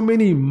so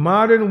many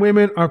modern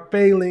women are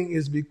failing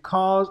is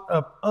because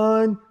of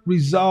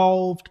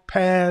unresolved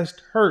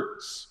past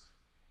hurts.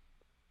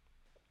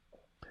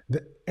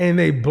 And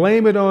they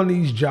blame it on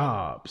these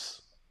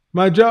jobs.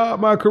 My job,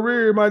 my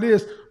career, my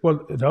this.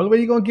 Well, the only way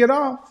you're going to get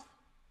off.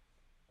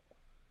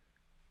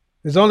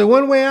 There's only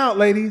one way out,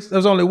 ladies.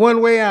 There's only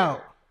one way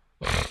out.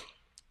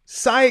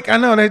 Psych. I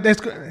know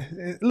that's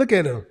look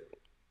at them.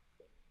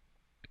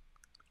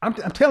 I'm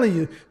telling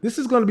you, this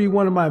is going to be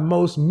one of my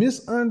most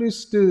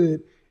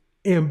misunderstood,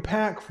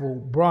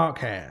 impactful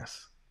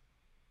broadcasts.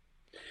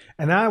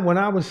 And when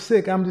I was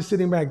sick, I'm just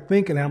sitting back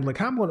thinking, I'm like,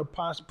 I'm going to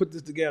possibly put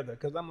this together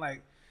because I'm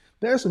like,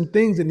 there are some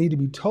things that need to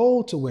be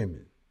told to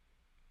women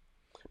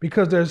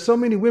because there's so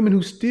many women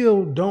who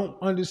still don't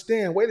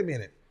understand. Wait a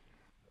minute.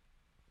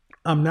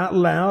 I'm not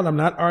loud. I'm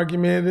not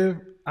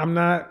argumentative. I'm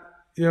not,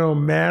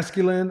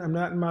 masculine. I'm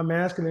not in my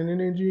masculine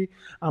energy.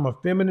 I'm a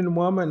feminine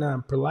woman.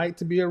 I'm polite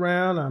to be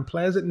around. I'm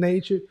pleasant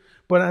natured,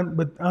 but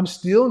I'm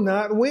still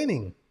not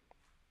winning.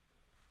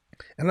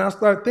 And I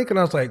started thinking,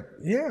 I was like,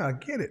 yeah, I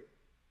get it.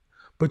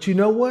 But you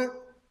know what?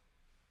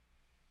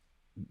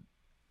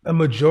 A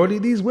majority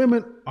of these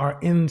women are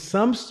in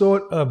some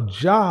sort of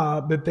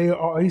job that they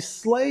are a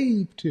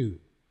slave to.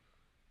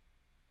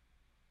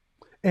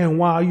 And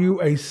while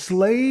you're a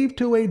slave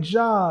to a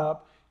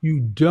job, you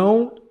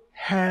don't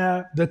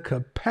have the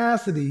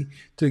capacity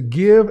to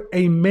give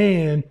a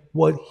man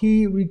what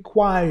he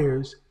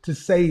requires to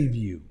save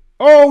you.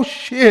 Oh,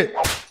 shit.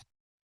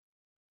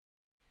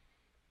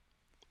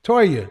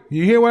 Toya,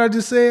 you hear what I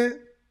just said?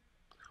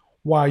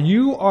 While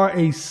you are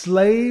a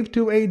slave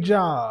to a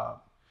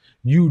job,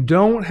 you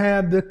don't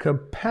have the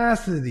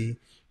capacity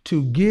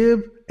to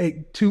give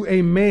to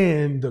a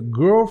man the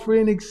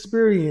girlfriend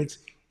experience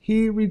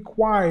he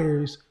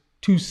requires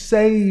to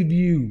save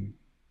you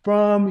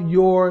from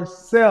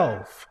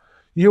yourself.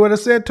 You hear what I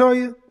said,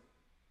 Toya?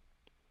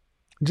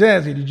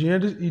 Jazzy,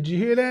 did you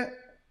hear that?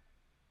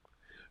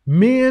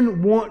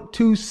 Men want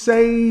to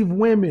save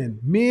women.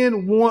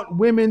 Men want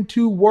women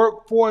to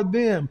work for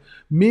them.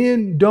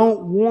 Men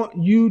don't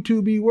want you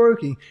to be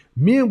working.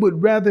 Men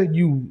would rather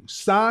you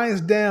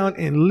size down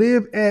and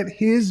live at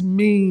his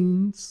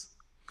means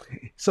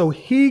so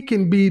he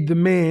can be the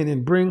man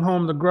and bring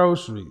home the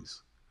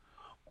groceries.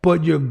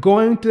 But you're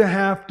going to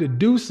have to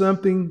do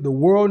something the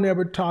world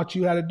never taught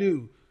you how to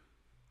do.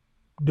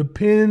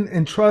 Depend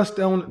and trust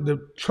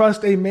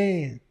a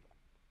man.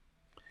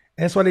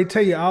 That's why they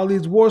tell you all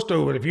these war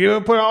stories. If you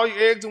ever put all your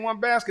eggs in one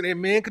basket, a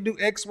man could do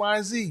X, Y,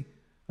 and Z.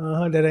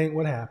 That ain't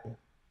what happened.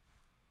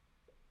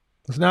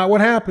 It's not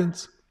what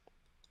happens.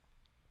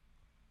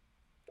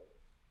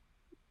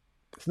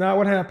 It's not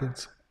what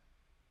happens.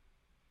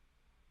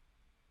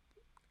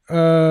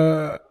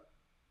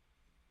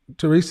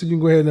 Teresa, you can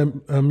go ahead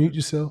and unmute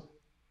yourself.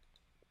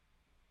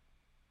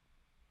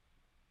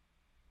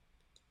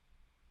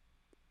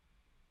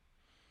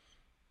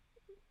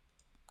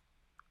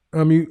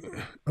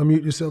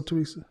 Unmute yourself,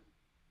 Teresa.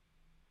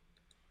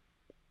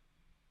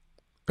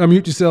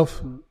 Unmute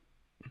yourself.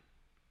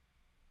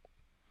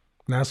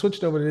 Now I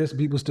switched over to this.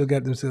 People still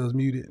got themselves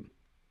muted.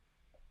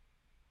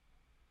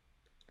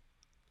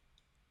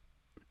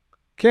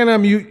 Can't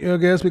unmute, I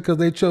guess, because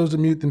they chose to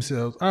mute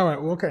themselves. All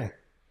right, well, okay.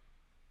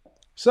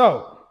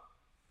 So,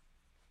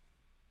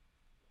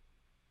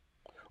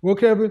 well,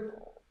 Kevin,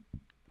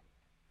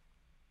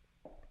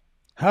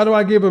 how do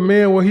I give a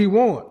man what he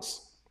wants?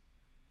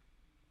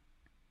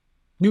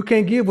 You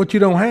can't give what you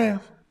don't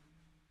have.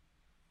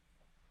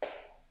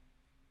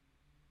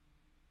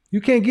 You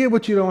can't give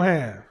what you don't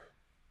have.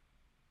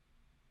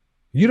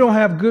 You don't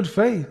have good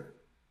faith.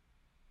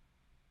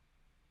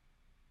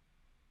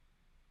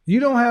 You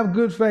don't have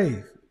good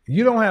faith.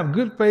 You don't have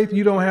good faith.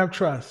 You don't have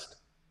trust.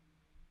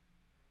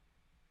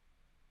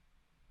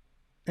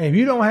 And if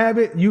you don't have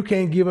it, you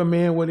can't give a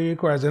man what he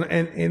requires.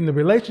 And the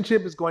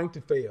relationship is going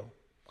to fail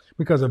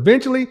because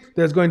eventually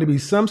there's going to be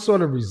some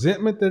sort of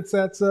resentment that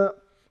sets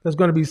up. There's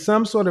going to be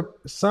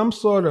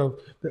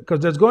because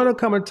there's going to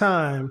come a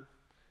time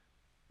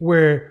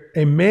where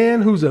a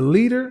man who's a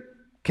leader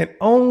can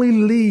only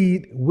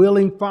lead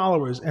willing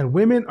followers, and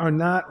women are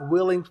not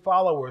willing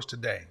followers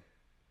today.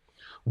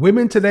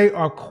 Women today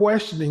are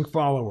questioning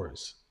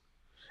followers.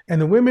 And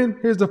the women,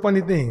 here's the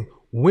funny thing,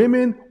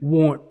 women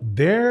want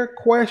their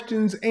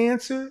questions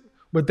answered,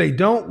 but they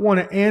don't want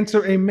to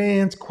answer a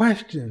man's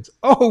questions.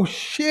 Oh,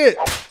 shit.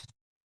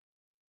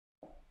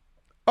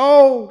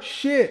 Oh,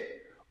 shit.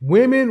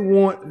 Women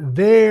want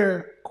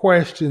their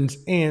questions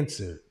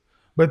answered,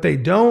 but they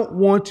don't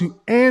want to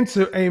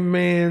answer a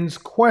man's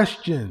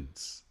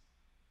questions.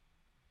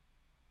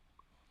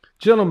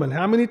 Gentlemen,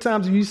 how many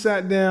times have you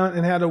sat down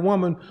and had a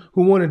woman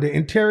who wanted to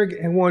interrogate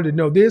and wanted to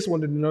know this,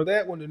 wanted to know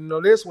that, wanted to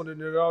know this, wanted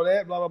to know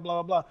that, blah, blah,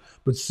 blah, blah.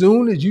 But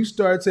soon as you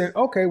start saying,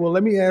 okay, well,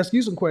 let me ask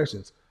you some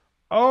questions.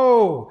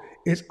 Oh,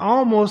 it's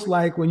almost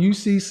like when you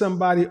see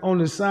somebody on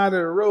the side of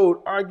the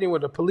road arguing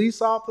with a police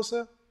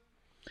officer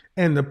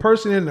and the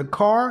person in the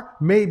car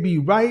may be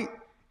right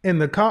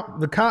and the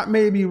cop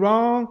may be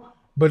wrong,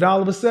 but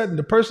all of a sudden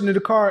the person in the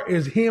car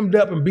is hemmed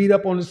up and beat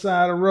up on the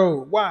side of the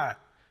road. Why?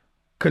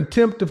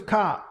 Contempt of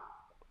cop.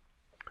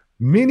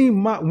 Many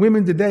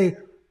women today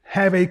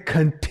have a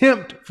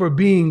contempt for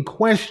being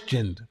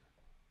questioned.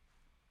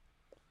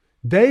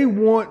 They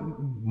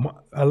want,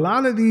 a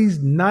lot of these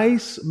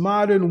nice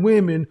modern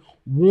women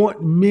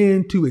want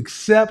men to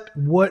accept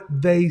what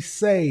they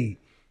say,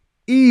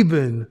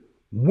 even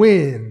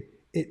when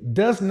it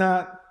does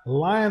not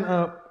line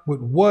up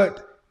with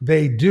what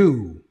they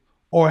do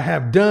or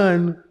have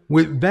done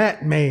with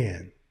that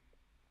man.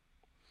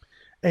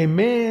 A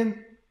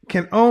man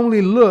can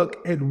only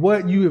look at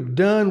what you have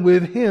done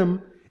with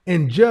him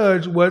and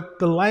judge what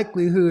the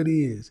likelihood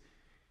is.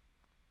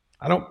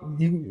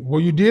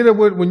 You did it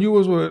when you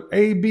was with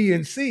A, B,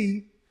 and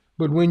C,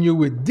 but when you're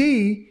with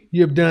D,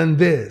 you've done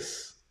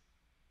this.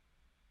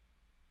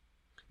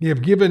 You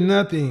have given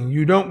nothing.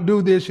 You don't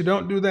do this, you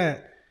don't do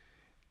that.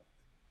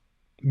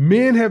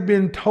 Men have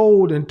been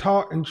told and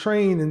taught and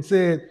trained and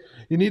said,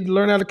 you need to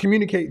learn how to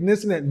communicate and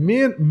this and that.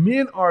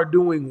 Men are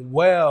doing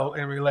well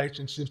in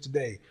relationships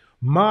today.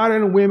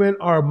 Modern women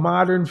are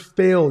modern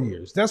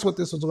failures. That's what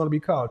this is going to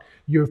be called.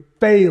 You're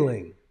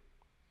failing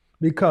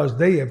because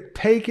they have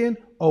taken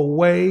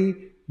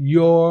away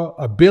your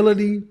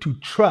ability to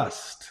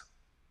trust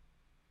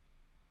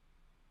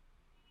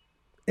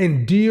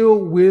and deal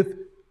with,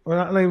 or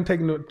not even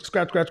taking the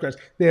scratch.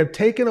 They have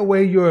taken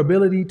away your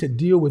ability to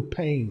deal with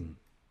pain.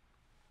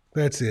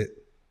 That's it.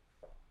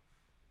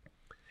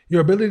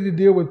 Your ability to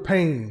deal with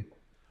pain.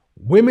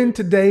 Women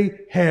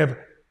today have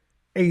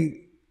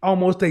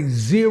almost a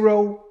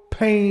zero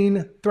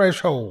pain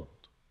threshold.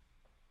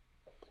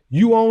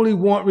 You only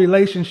want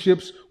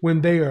relationships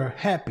when they are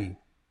happy.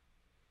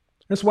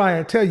 That's why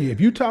I tell you, if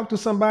you talk to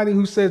somebody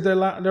who says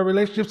their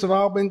relationships have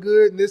all been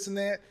good and this and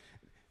that,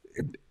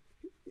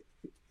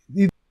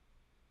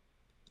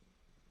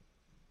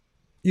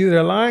 either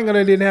they're lying or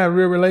they didn't have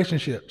real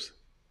relationships.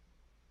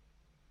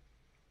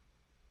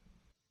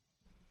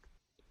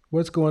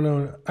 What's going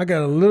on? I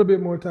got a little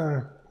bit more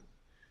time.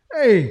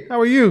 Hey, how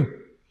are you?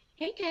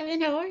 Hey Kevin,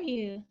 how are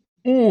you?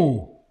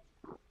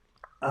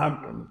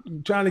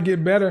 I'm trying to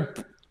get better.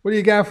 What do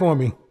you got for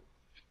me?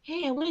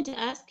 Hey, I wanted to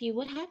ask you,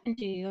 what happened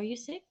to you? Are you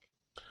sick?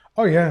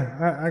 Oh yeah,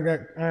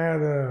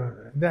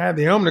 I had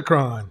the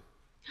Omicron.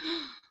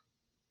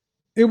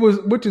 It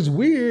was, which is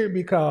weird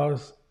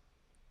because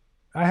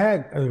I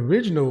had an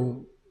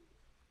original,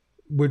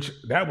 which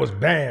that was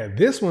bad.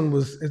 This one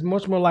it's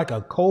much more like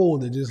a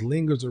cold that just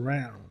lingers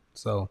around.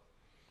 So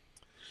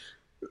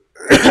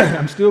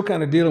I'm still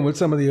kind of dealing with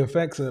some of the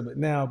effects of it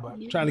now, but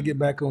I'm trying to get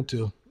back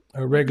onto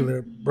a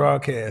regular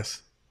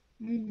broadcast.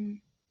 Mm-hmm.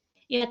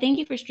 Yeah, thank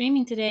you for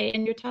streaming today,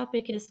 and your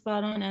topic is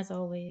spot on as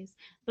always.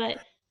 But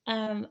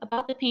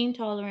about the pain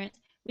tolerance,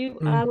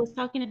 I was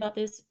talking about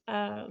this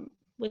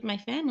with my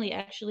family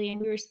actually,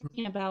 and we were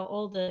speaking about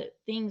all the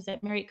things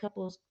that married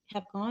couples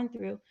have gone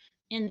through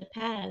in the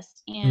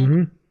past, and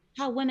Mm-hmm.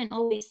 how women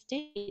always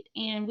stayed.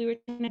 And we were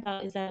talking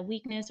about, is that a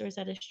weakness or is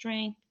that a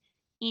strength?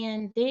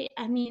 And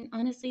I mean,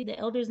 honestly, the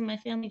elders in my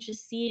family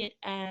just see it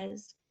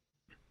as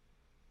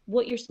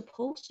what you're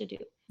supposed to do.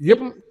 They Yep.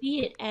 don't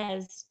see it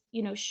as,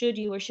 should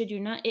you or should you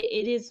not.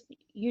 It is,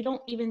 you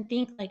don't even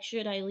think like,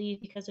 should I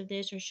leave because of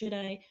this or should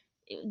I?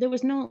 There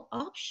was no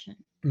option.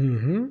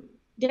 Mm-hmm.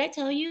 Did I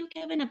tell you,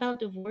 Kevin, about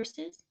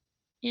divorces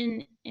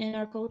in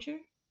our culture?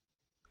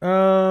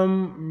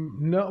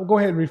 No, go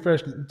ahead and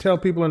refresh. Tell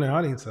people in the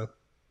audience. So.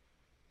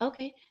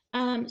 Okay.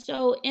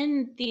 So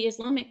in the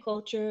Islamic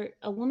culture,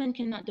 a woman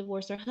cannot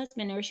divorce her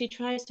husband, or if she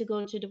tries to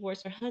go to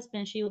divorce her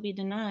husband, she will be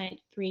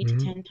denied 3 to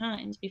 10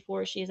 times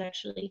before she is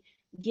actually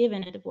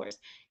given a divorce.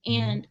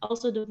 Mm-hmm. And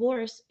also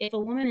divorce, if a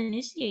woman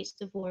initiates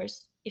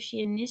divorce, if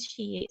she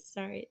initiates,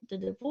 sorry, the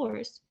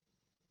divorce,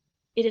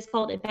 it is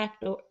called a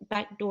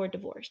backdoor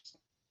divorce.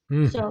 So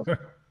Mm-hmm.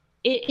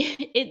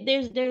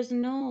 there's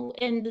no,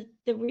 and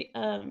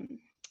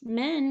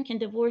men can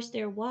divorce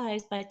their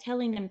wives by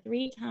telling them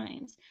 3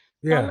 times,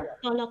 Yeah.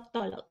 talak, talak,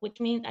 talak, which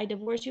means I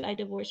divorce you, I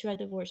divorce you, I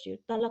divorce you,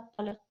 talak,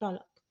 talak,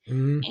 talak.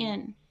 Hmm.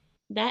 And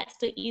that's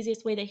the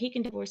easiest way that he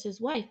can divorce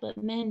his wife,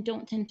 but men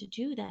don't tend to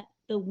do that.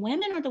 The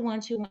women are the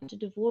ones who want to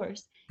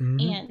divorce. Hmm.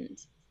 And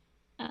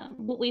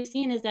what we've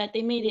seen is that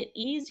they made it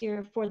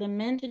easier for the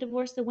men to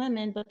divorce the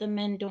women, but the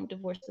men don't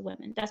divorce the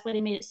women. That's why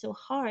they made it so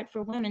hard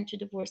for women to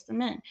divorce the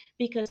men.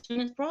 Because as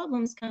soon as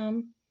problems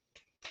come,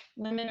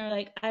 women are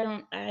like, I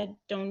don't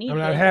I'm need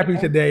not this. happy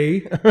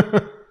today.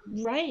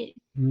 Right,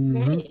 Hmm.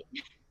 right,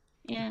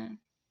 yeah.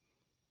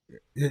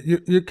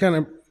 You're kind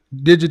of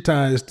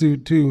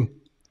digitized too.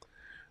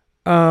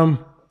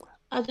 Um,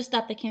 I'll just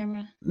stop the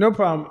camera. no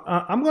problem.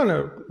 I'm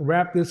gonna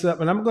wrap this up,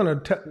 and I'm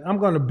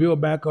gonna build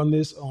back on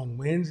this on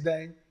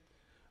Wednesday.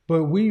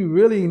 But we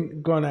really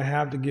gonna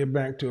have to get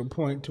back to a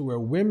point to where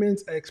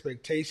women's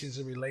expectations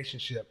in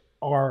relationship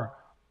are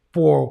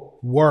for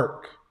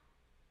work.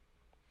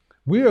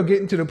 We are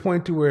getting to the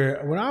point to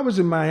where when I was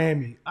in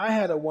Miami, I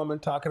had a woman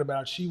talking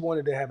about she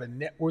wanted to have a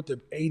net worth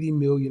of $80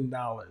 million.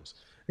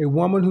 A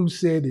woman who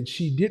said that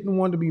she didn't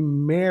want to be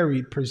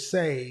married per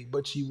se,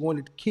 but she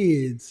wanted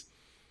kids,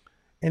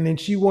 and then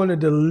she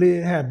wanted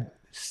to have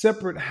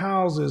separate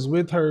houses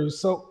with her.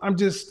 So I'm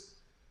just,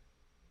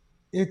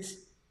 it's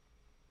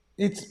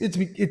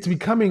it's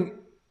becoming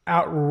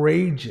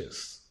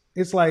outrageous.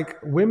 It's like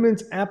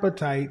women's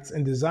appetites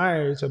and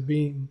desires are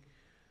being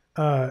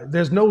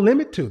there's no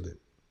limit to them.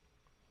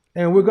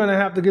 And we're going to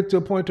have to get to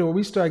a point where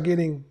we start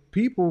getting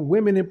people,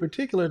 women in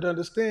particular, to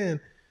understand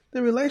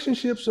the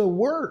relationships are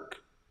work,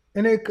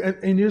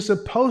 and you're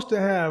supposed to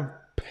have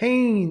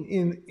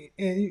pain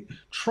and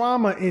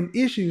trauma and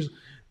issues,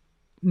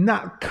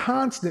 not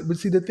constant. But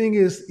see, the thing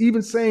is,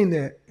 even saying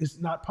that is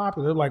not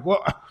popular. Like,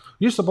 well,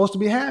 you're supposed to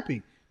be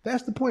happy.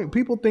 That's the point.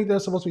 People think they're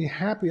supposed to be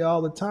happy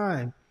all the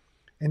time,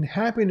 and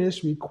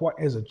happiness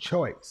is a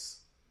choice.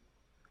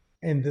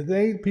 And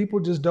today, people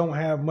just don't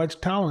have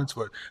much tolerance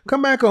for it.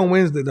 Come back on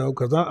Wednesday, though,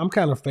 because I'm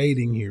kind of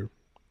fading here.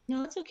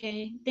 No, it's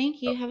okay.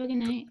 Thank you. Have a good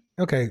night.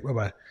 Okay, bye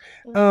bye.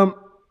 Bye.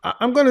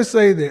 I'm going to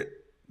say that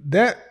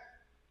that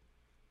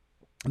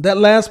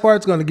last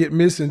part's going to get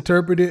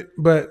misinterpreted,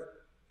 but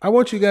I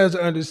want you guys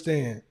to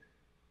understand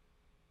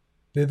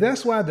that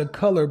that's why the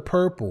color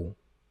purple,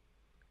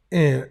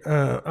 and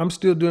I'm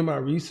still doing my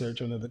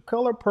research on it. The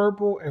color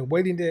purple and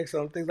waiting to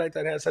exhale and things like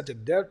that has such a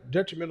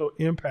detrimental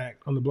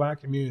impact on the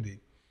black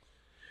community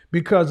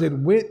because it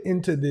went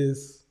into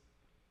this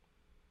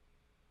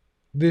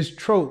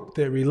trope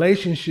that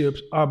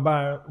relationships are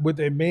by with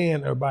a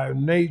man or by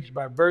nature,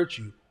 by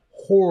virtue,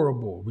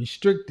 horrible,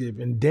 restrictive,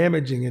 and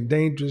damaging and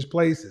dangerous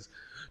places,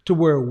 to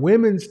where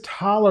women's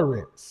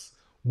tolerance,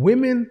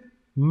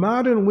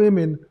 modern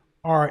women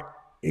are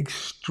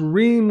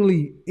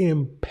extremely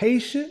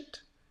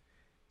impatient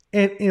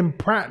and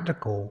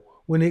impractical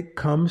when it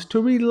comes to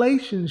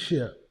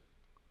relationship.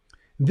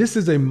 This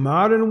is a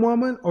modern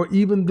woman or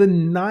even the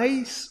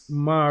nice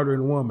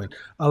modern woman.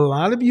 A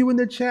lot of you in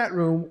the chat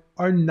room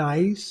are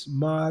nice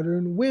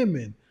modern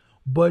women,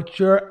 but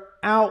your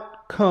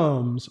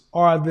outcomes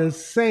are the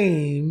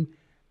same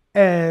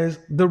as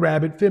the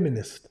rabid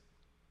feminist,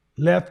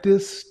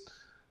 leftist,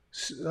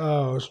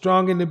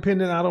 strong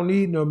independent. I don't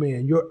need no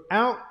man. Your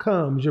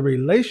outcomes, your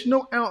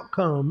relational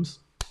outcomes,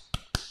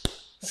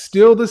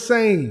 still the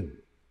same.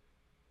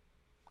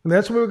 And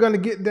that's what we're going to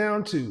get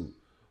down to.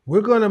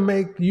 We're going to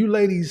make you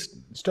ladies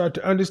start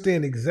to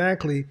understand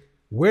exactly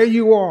where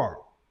you are.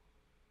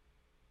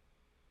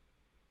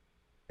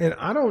 And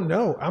I don't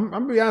know. I'm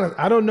going to be honest.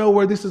 I don't know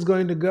where this is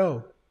going to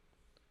go.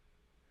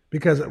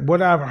 Because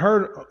what I've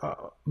heard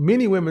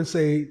many women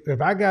say,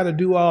 if I got to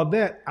do all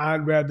that,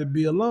 I'd rather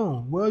be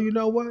alone. Well, you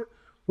know what?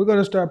 We're going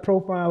to start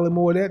profiling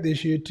more of that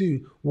this year,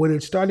 too. What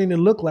it's starting to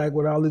look like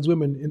with all these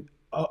women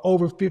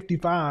over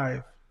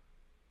 55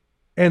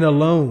 and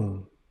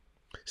alone.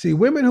 See,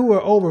 women who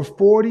are over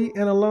 40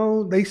 and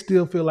alone, they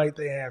still feel like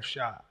they have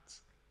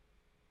shots.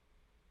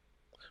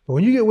 But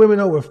when you get women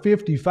over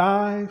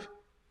 55,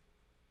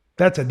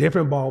 that's a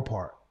different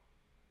ballpark.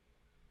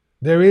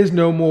 There is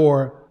no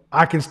more,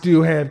 I can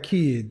still have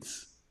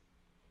kids.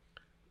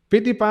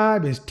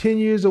 55 is 10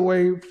 years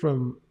away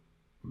from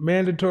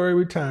mandatory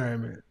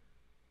retirement.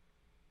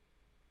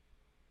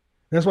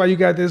 That's why you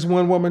got this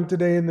one woman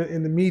today in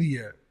the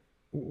media.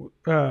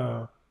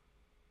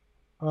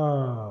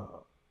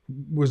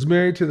 Was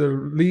married to the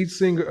lead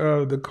singer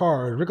of the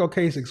Cars, Rick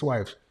Ocasek's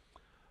wife,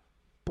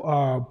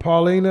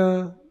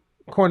 Paulina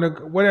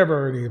Kornik,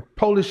 whatever it is,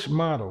 Polish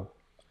model,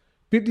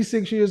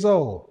 56 years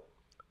old,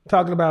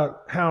 talking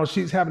about how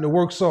she's having to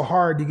work so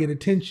hard to get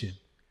attention.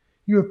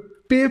 You're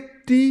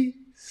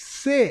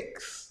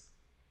 56.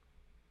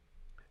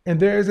 And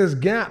there's this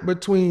gap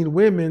between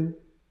women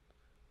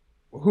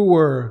who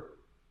were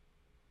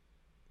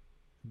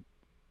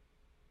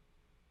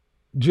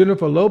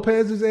Jennifer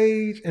Lopez's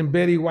age and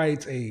Betty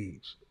White's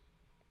age.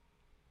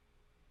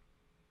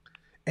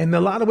 And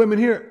a lot of women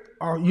here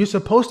you're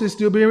supposed to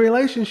still be in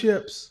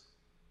relationships.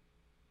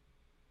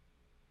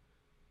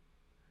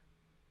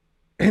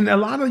 And a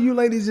lot of you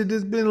ladies have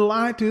just been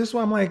lied to. That's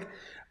why I'm like,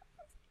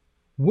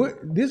 what?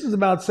 This is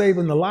about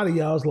saving a lot of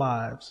y'all's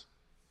lives,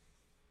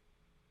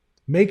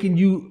 waking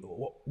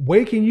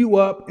you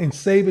up and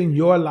saving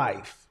your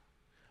life,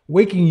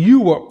 waking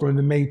you up from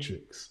the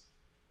matrix.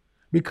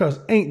 Because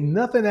ain't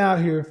nothing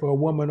out here for a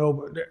woman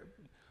over there.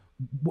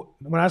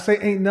 When I say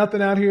ain't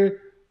nothing out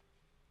here,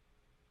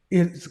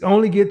 it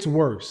only gets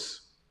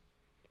worse.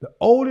 The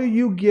older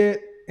you get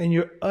and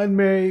you're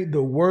unmarried,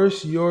 the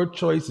worse your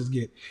choices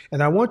get.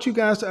 And I want you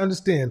guys to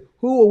understand,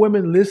 who are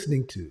women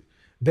listening to?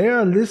 They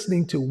are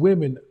listening to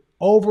women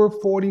over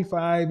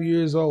 45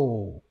 years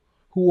old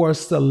who are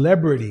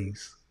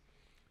celebrities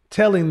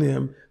telling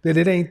them that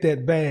it ain't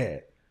that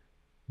bad.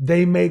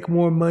 They make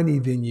more money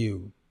than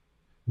you.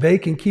 They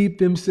can keep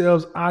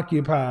themselves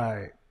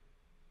occupied.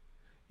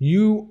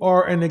 You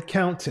are an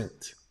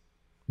accountant.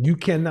 You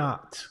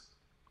cannot.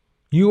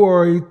 You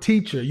are a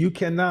teacher. You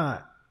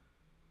cannot.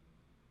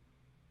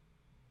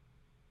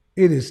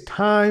 It is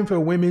time for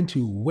women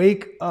to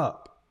wake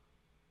up,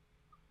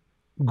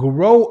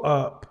 grow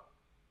up,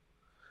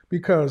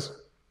 because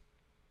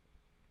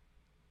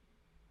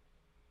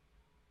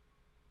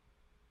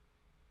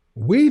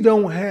we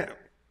don't have,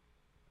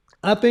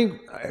 I think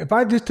if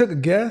I just took a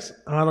guess,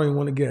 I don't even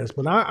want to guess,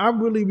 but I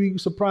really be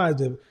surprised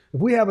if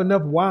we have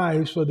enough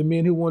wives for the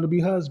men who want to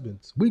be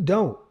husbands. We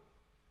don't.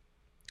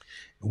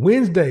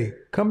 Wednesday,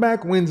 come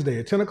back Wednesday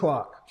at 10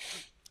 o'clock.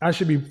 I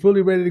should be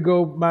fully ready to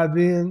go by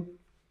then.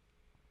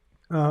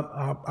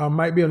 I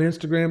might be on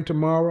Instagram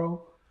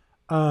tomorrow.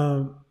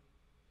 I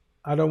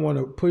don't want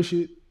to push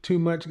it too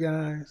much,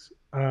 guys.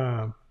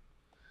 Do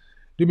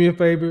me a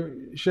favor,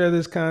 share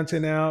this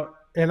content out.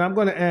 And I'm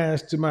going to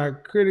ask to my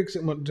critics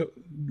to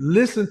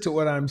listen to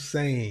what I'm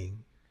saying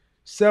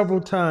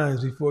several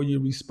times before you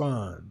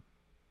respond.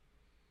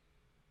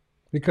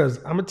 Because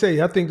I'm going to tell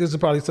you, I think this is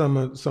probably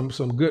some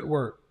good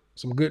work,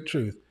 some good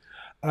truth.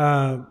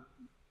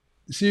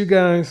 See you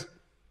guys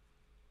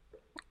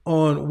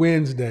on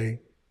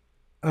Wednesday.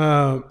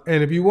 And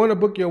if you want to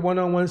book your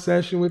one-on-one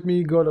session with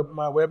me, go to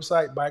my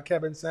website,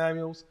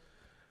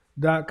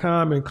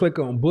 bykevinsamuels.com, and click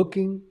on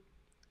booking,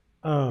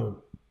 and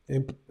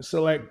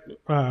select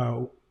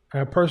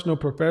personal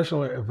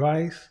professional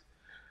advice.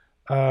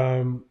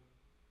 And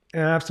I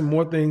have some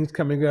more things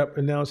coming up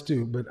announced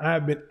too, but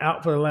I've been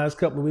out for the last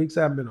couple of weeks.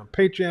 I haven't been on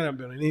Patreon. I haven't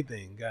been on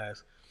anything,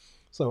 guys.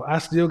 So I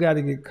still got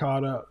to get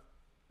caught up.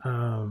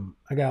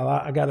 I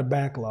got a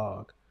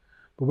backlog,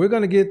 but we're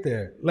going to get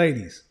there.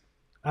 Ladies,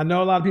 I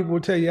know a lot of people will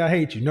tell you I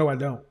hate you. No, I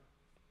don't.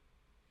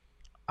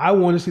 I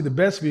want to see the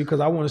best for you because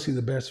I want to see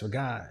the best for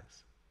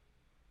guys.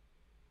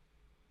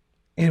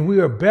 And we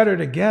are better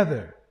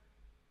together.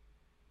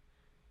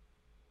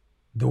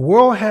 The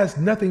world has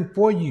nothing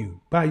for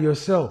you by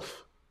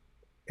yourself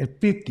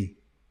at 50.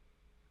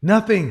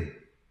 Nothing.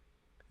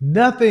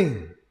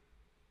 Nothing.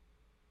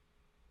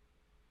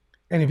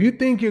 And if you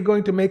think you're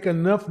going to make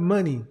enough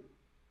money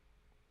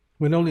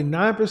when only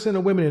 9%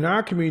 of women in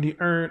our community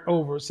earn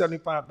over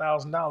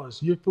 $75,000,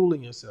 you're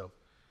fooling yourself.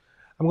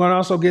 I'm going to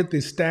also get the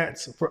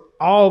stats for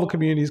all the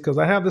communities because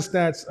I have the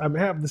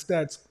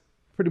stats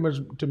pretty much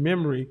to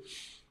memory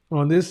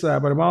on this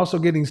side, but I'm also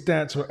getting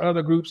stats for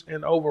other groups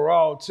and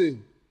overall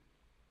too.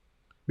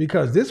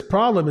 Because this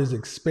problem is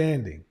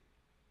expanding.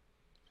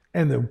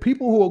 And the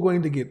people who are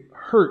going to get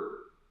hurt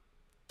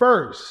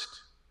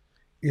first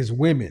is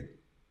women.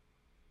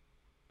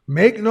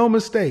 Make no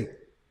mistake.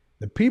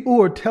 The people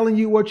who are telling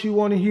you what you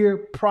want to hear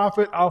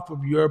profit off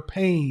of your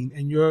pain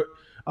and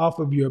off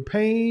of your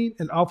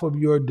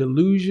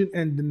delusion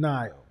and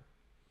denial.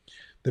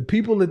 The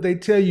people that they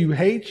tell you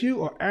hate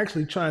you are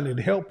actually trying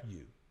to help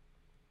you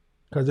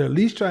because they're at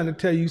least trying to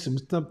tell you some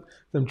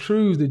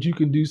truths that you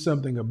can do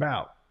something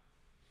about.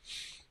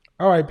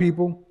 All right,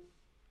 people.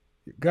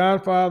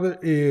 Godfather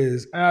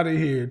is out of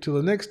here. Till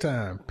the next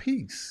time.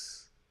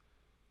 Peace.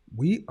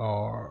 We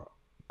are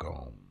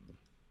gone.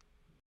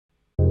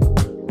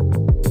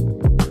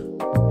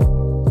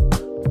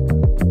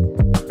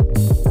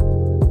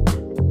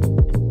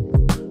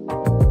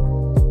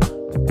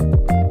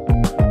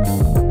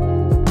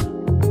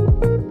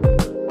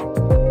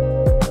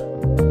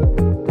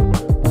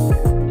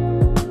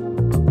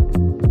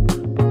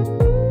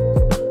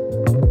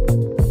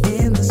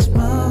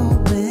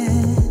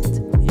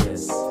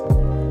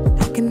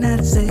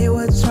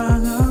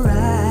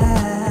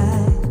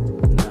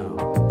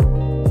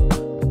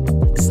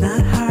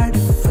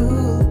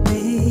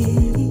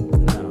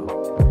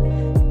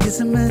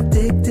 I'm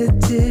addicted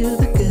to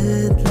the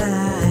good life.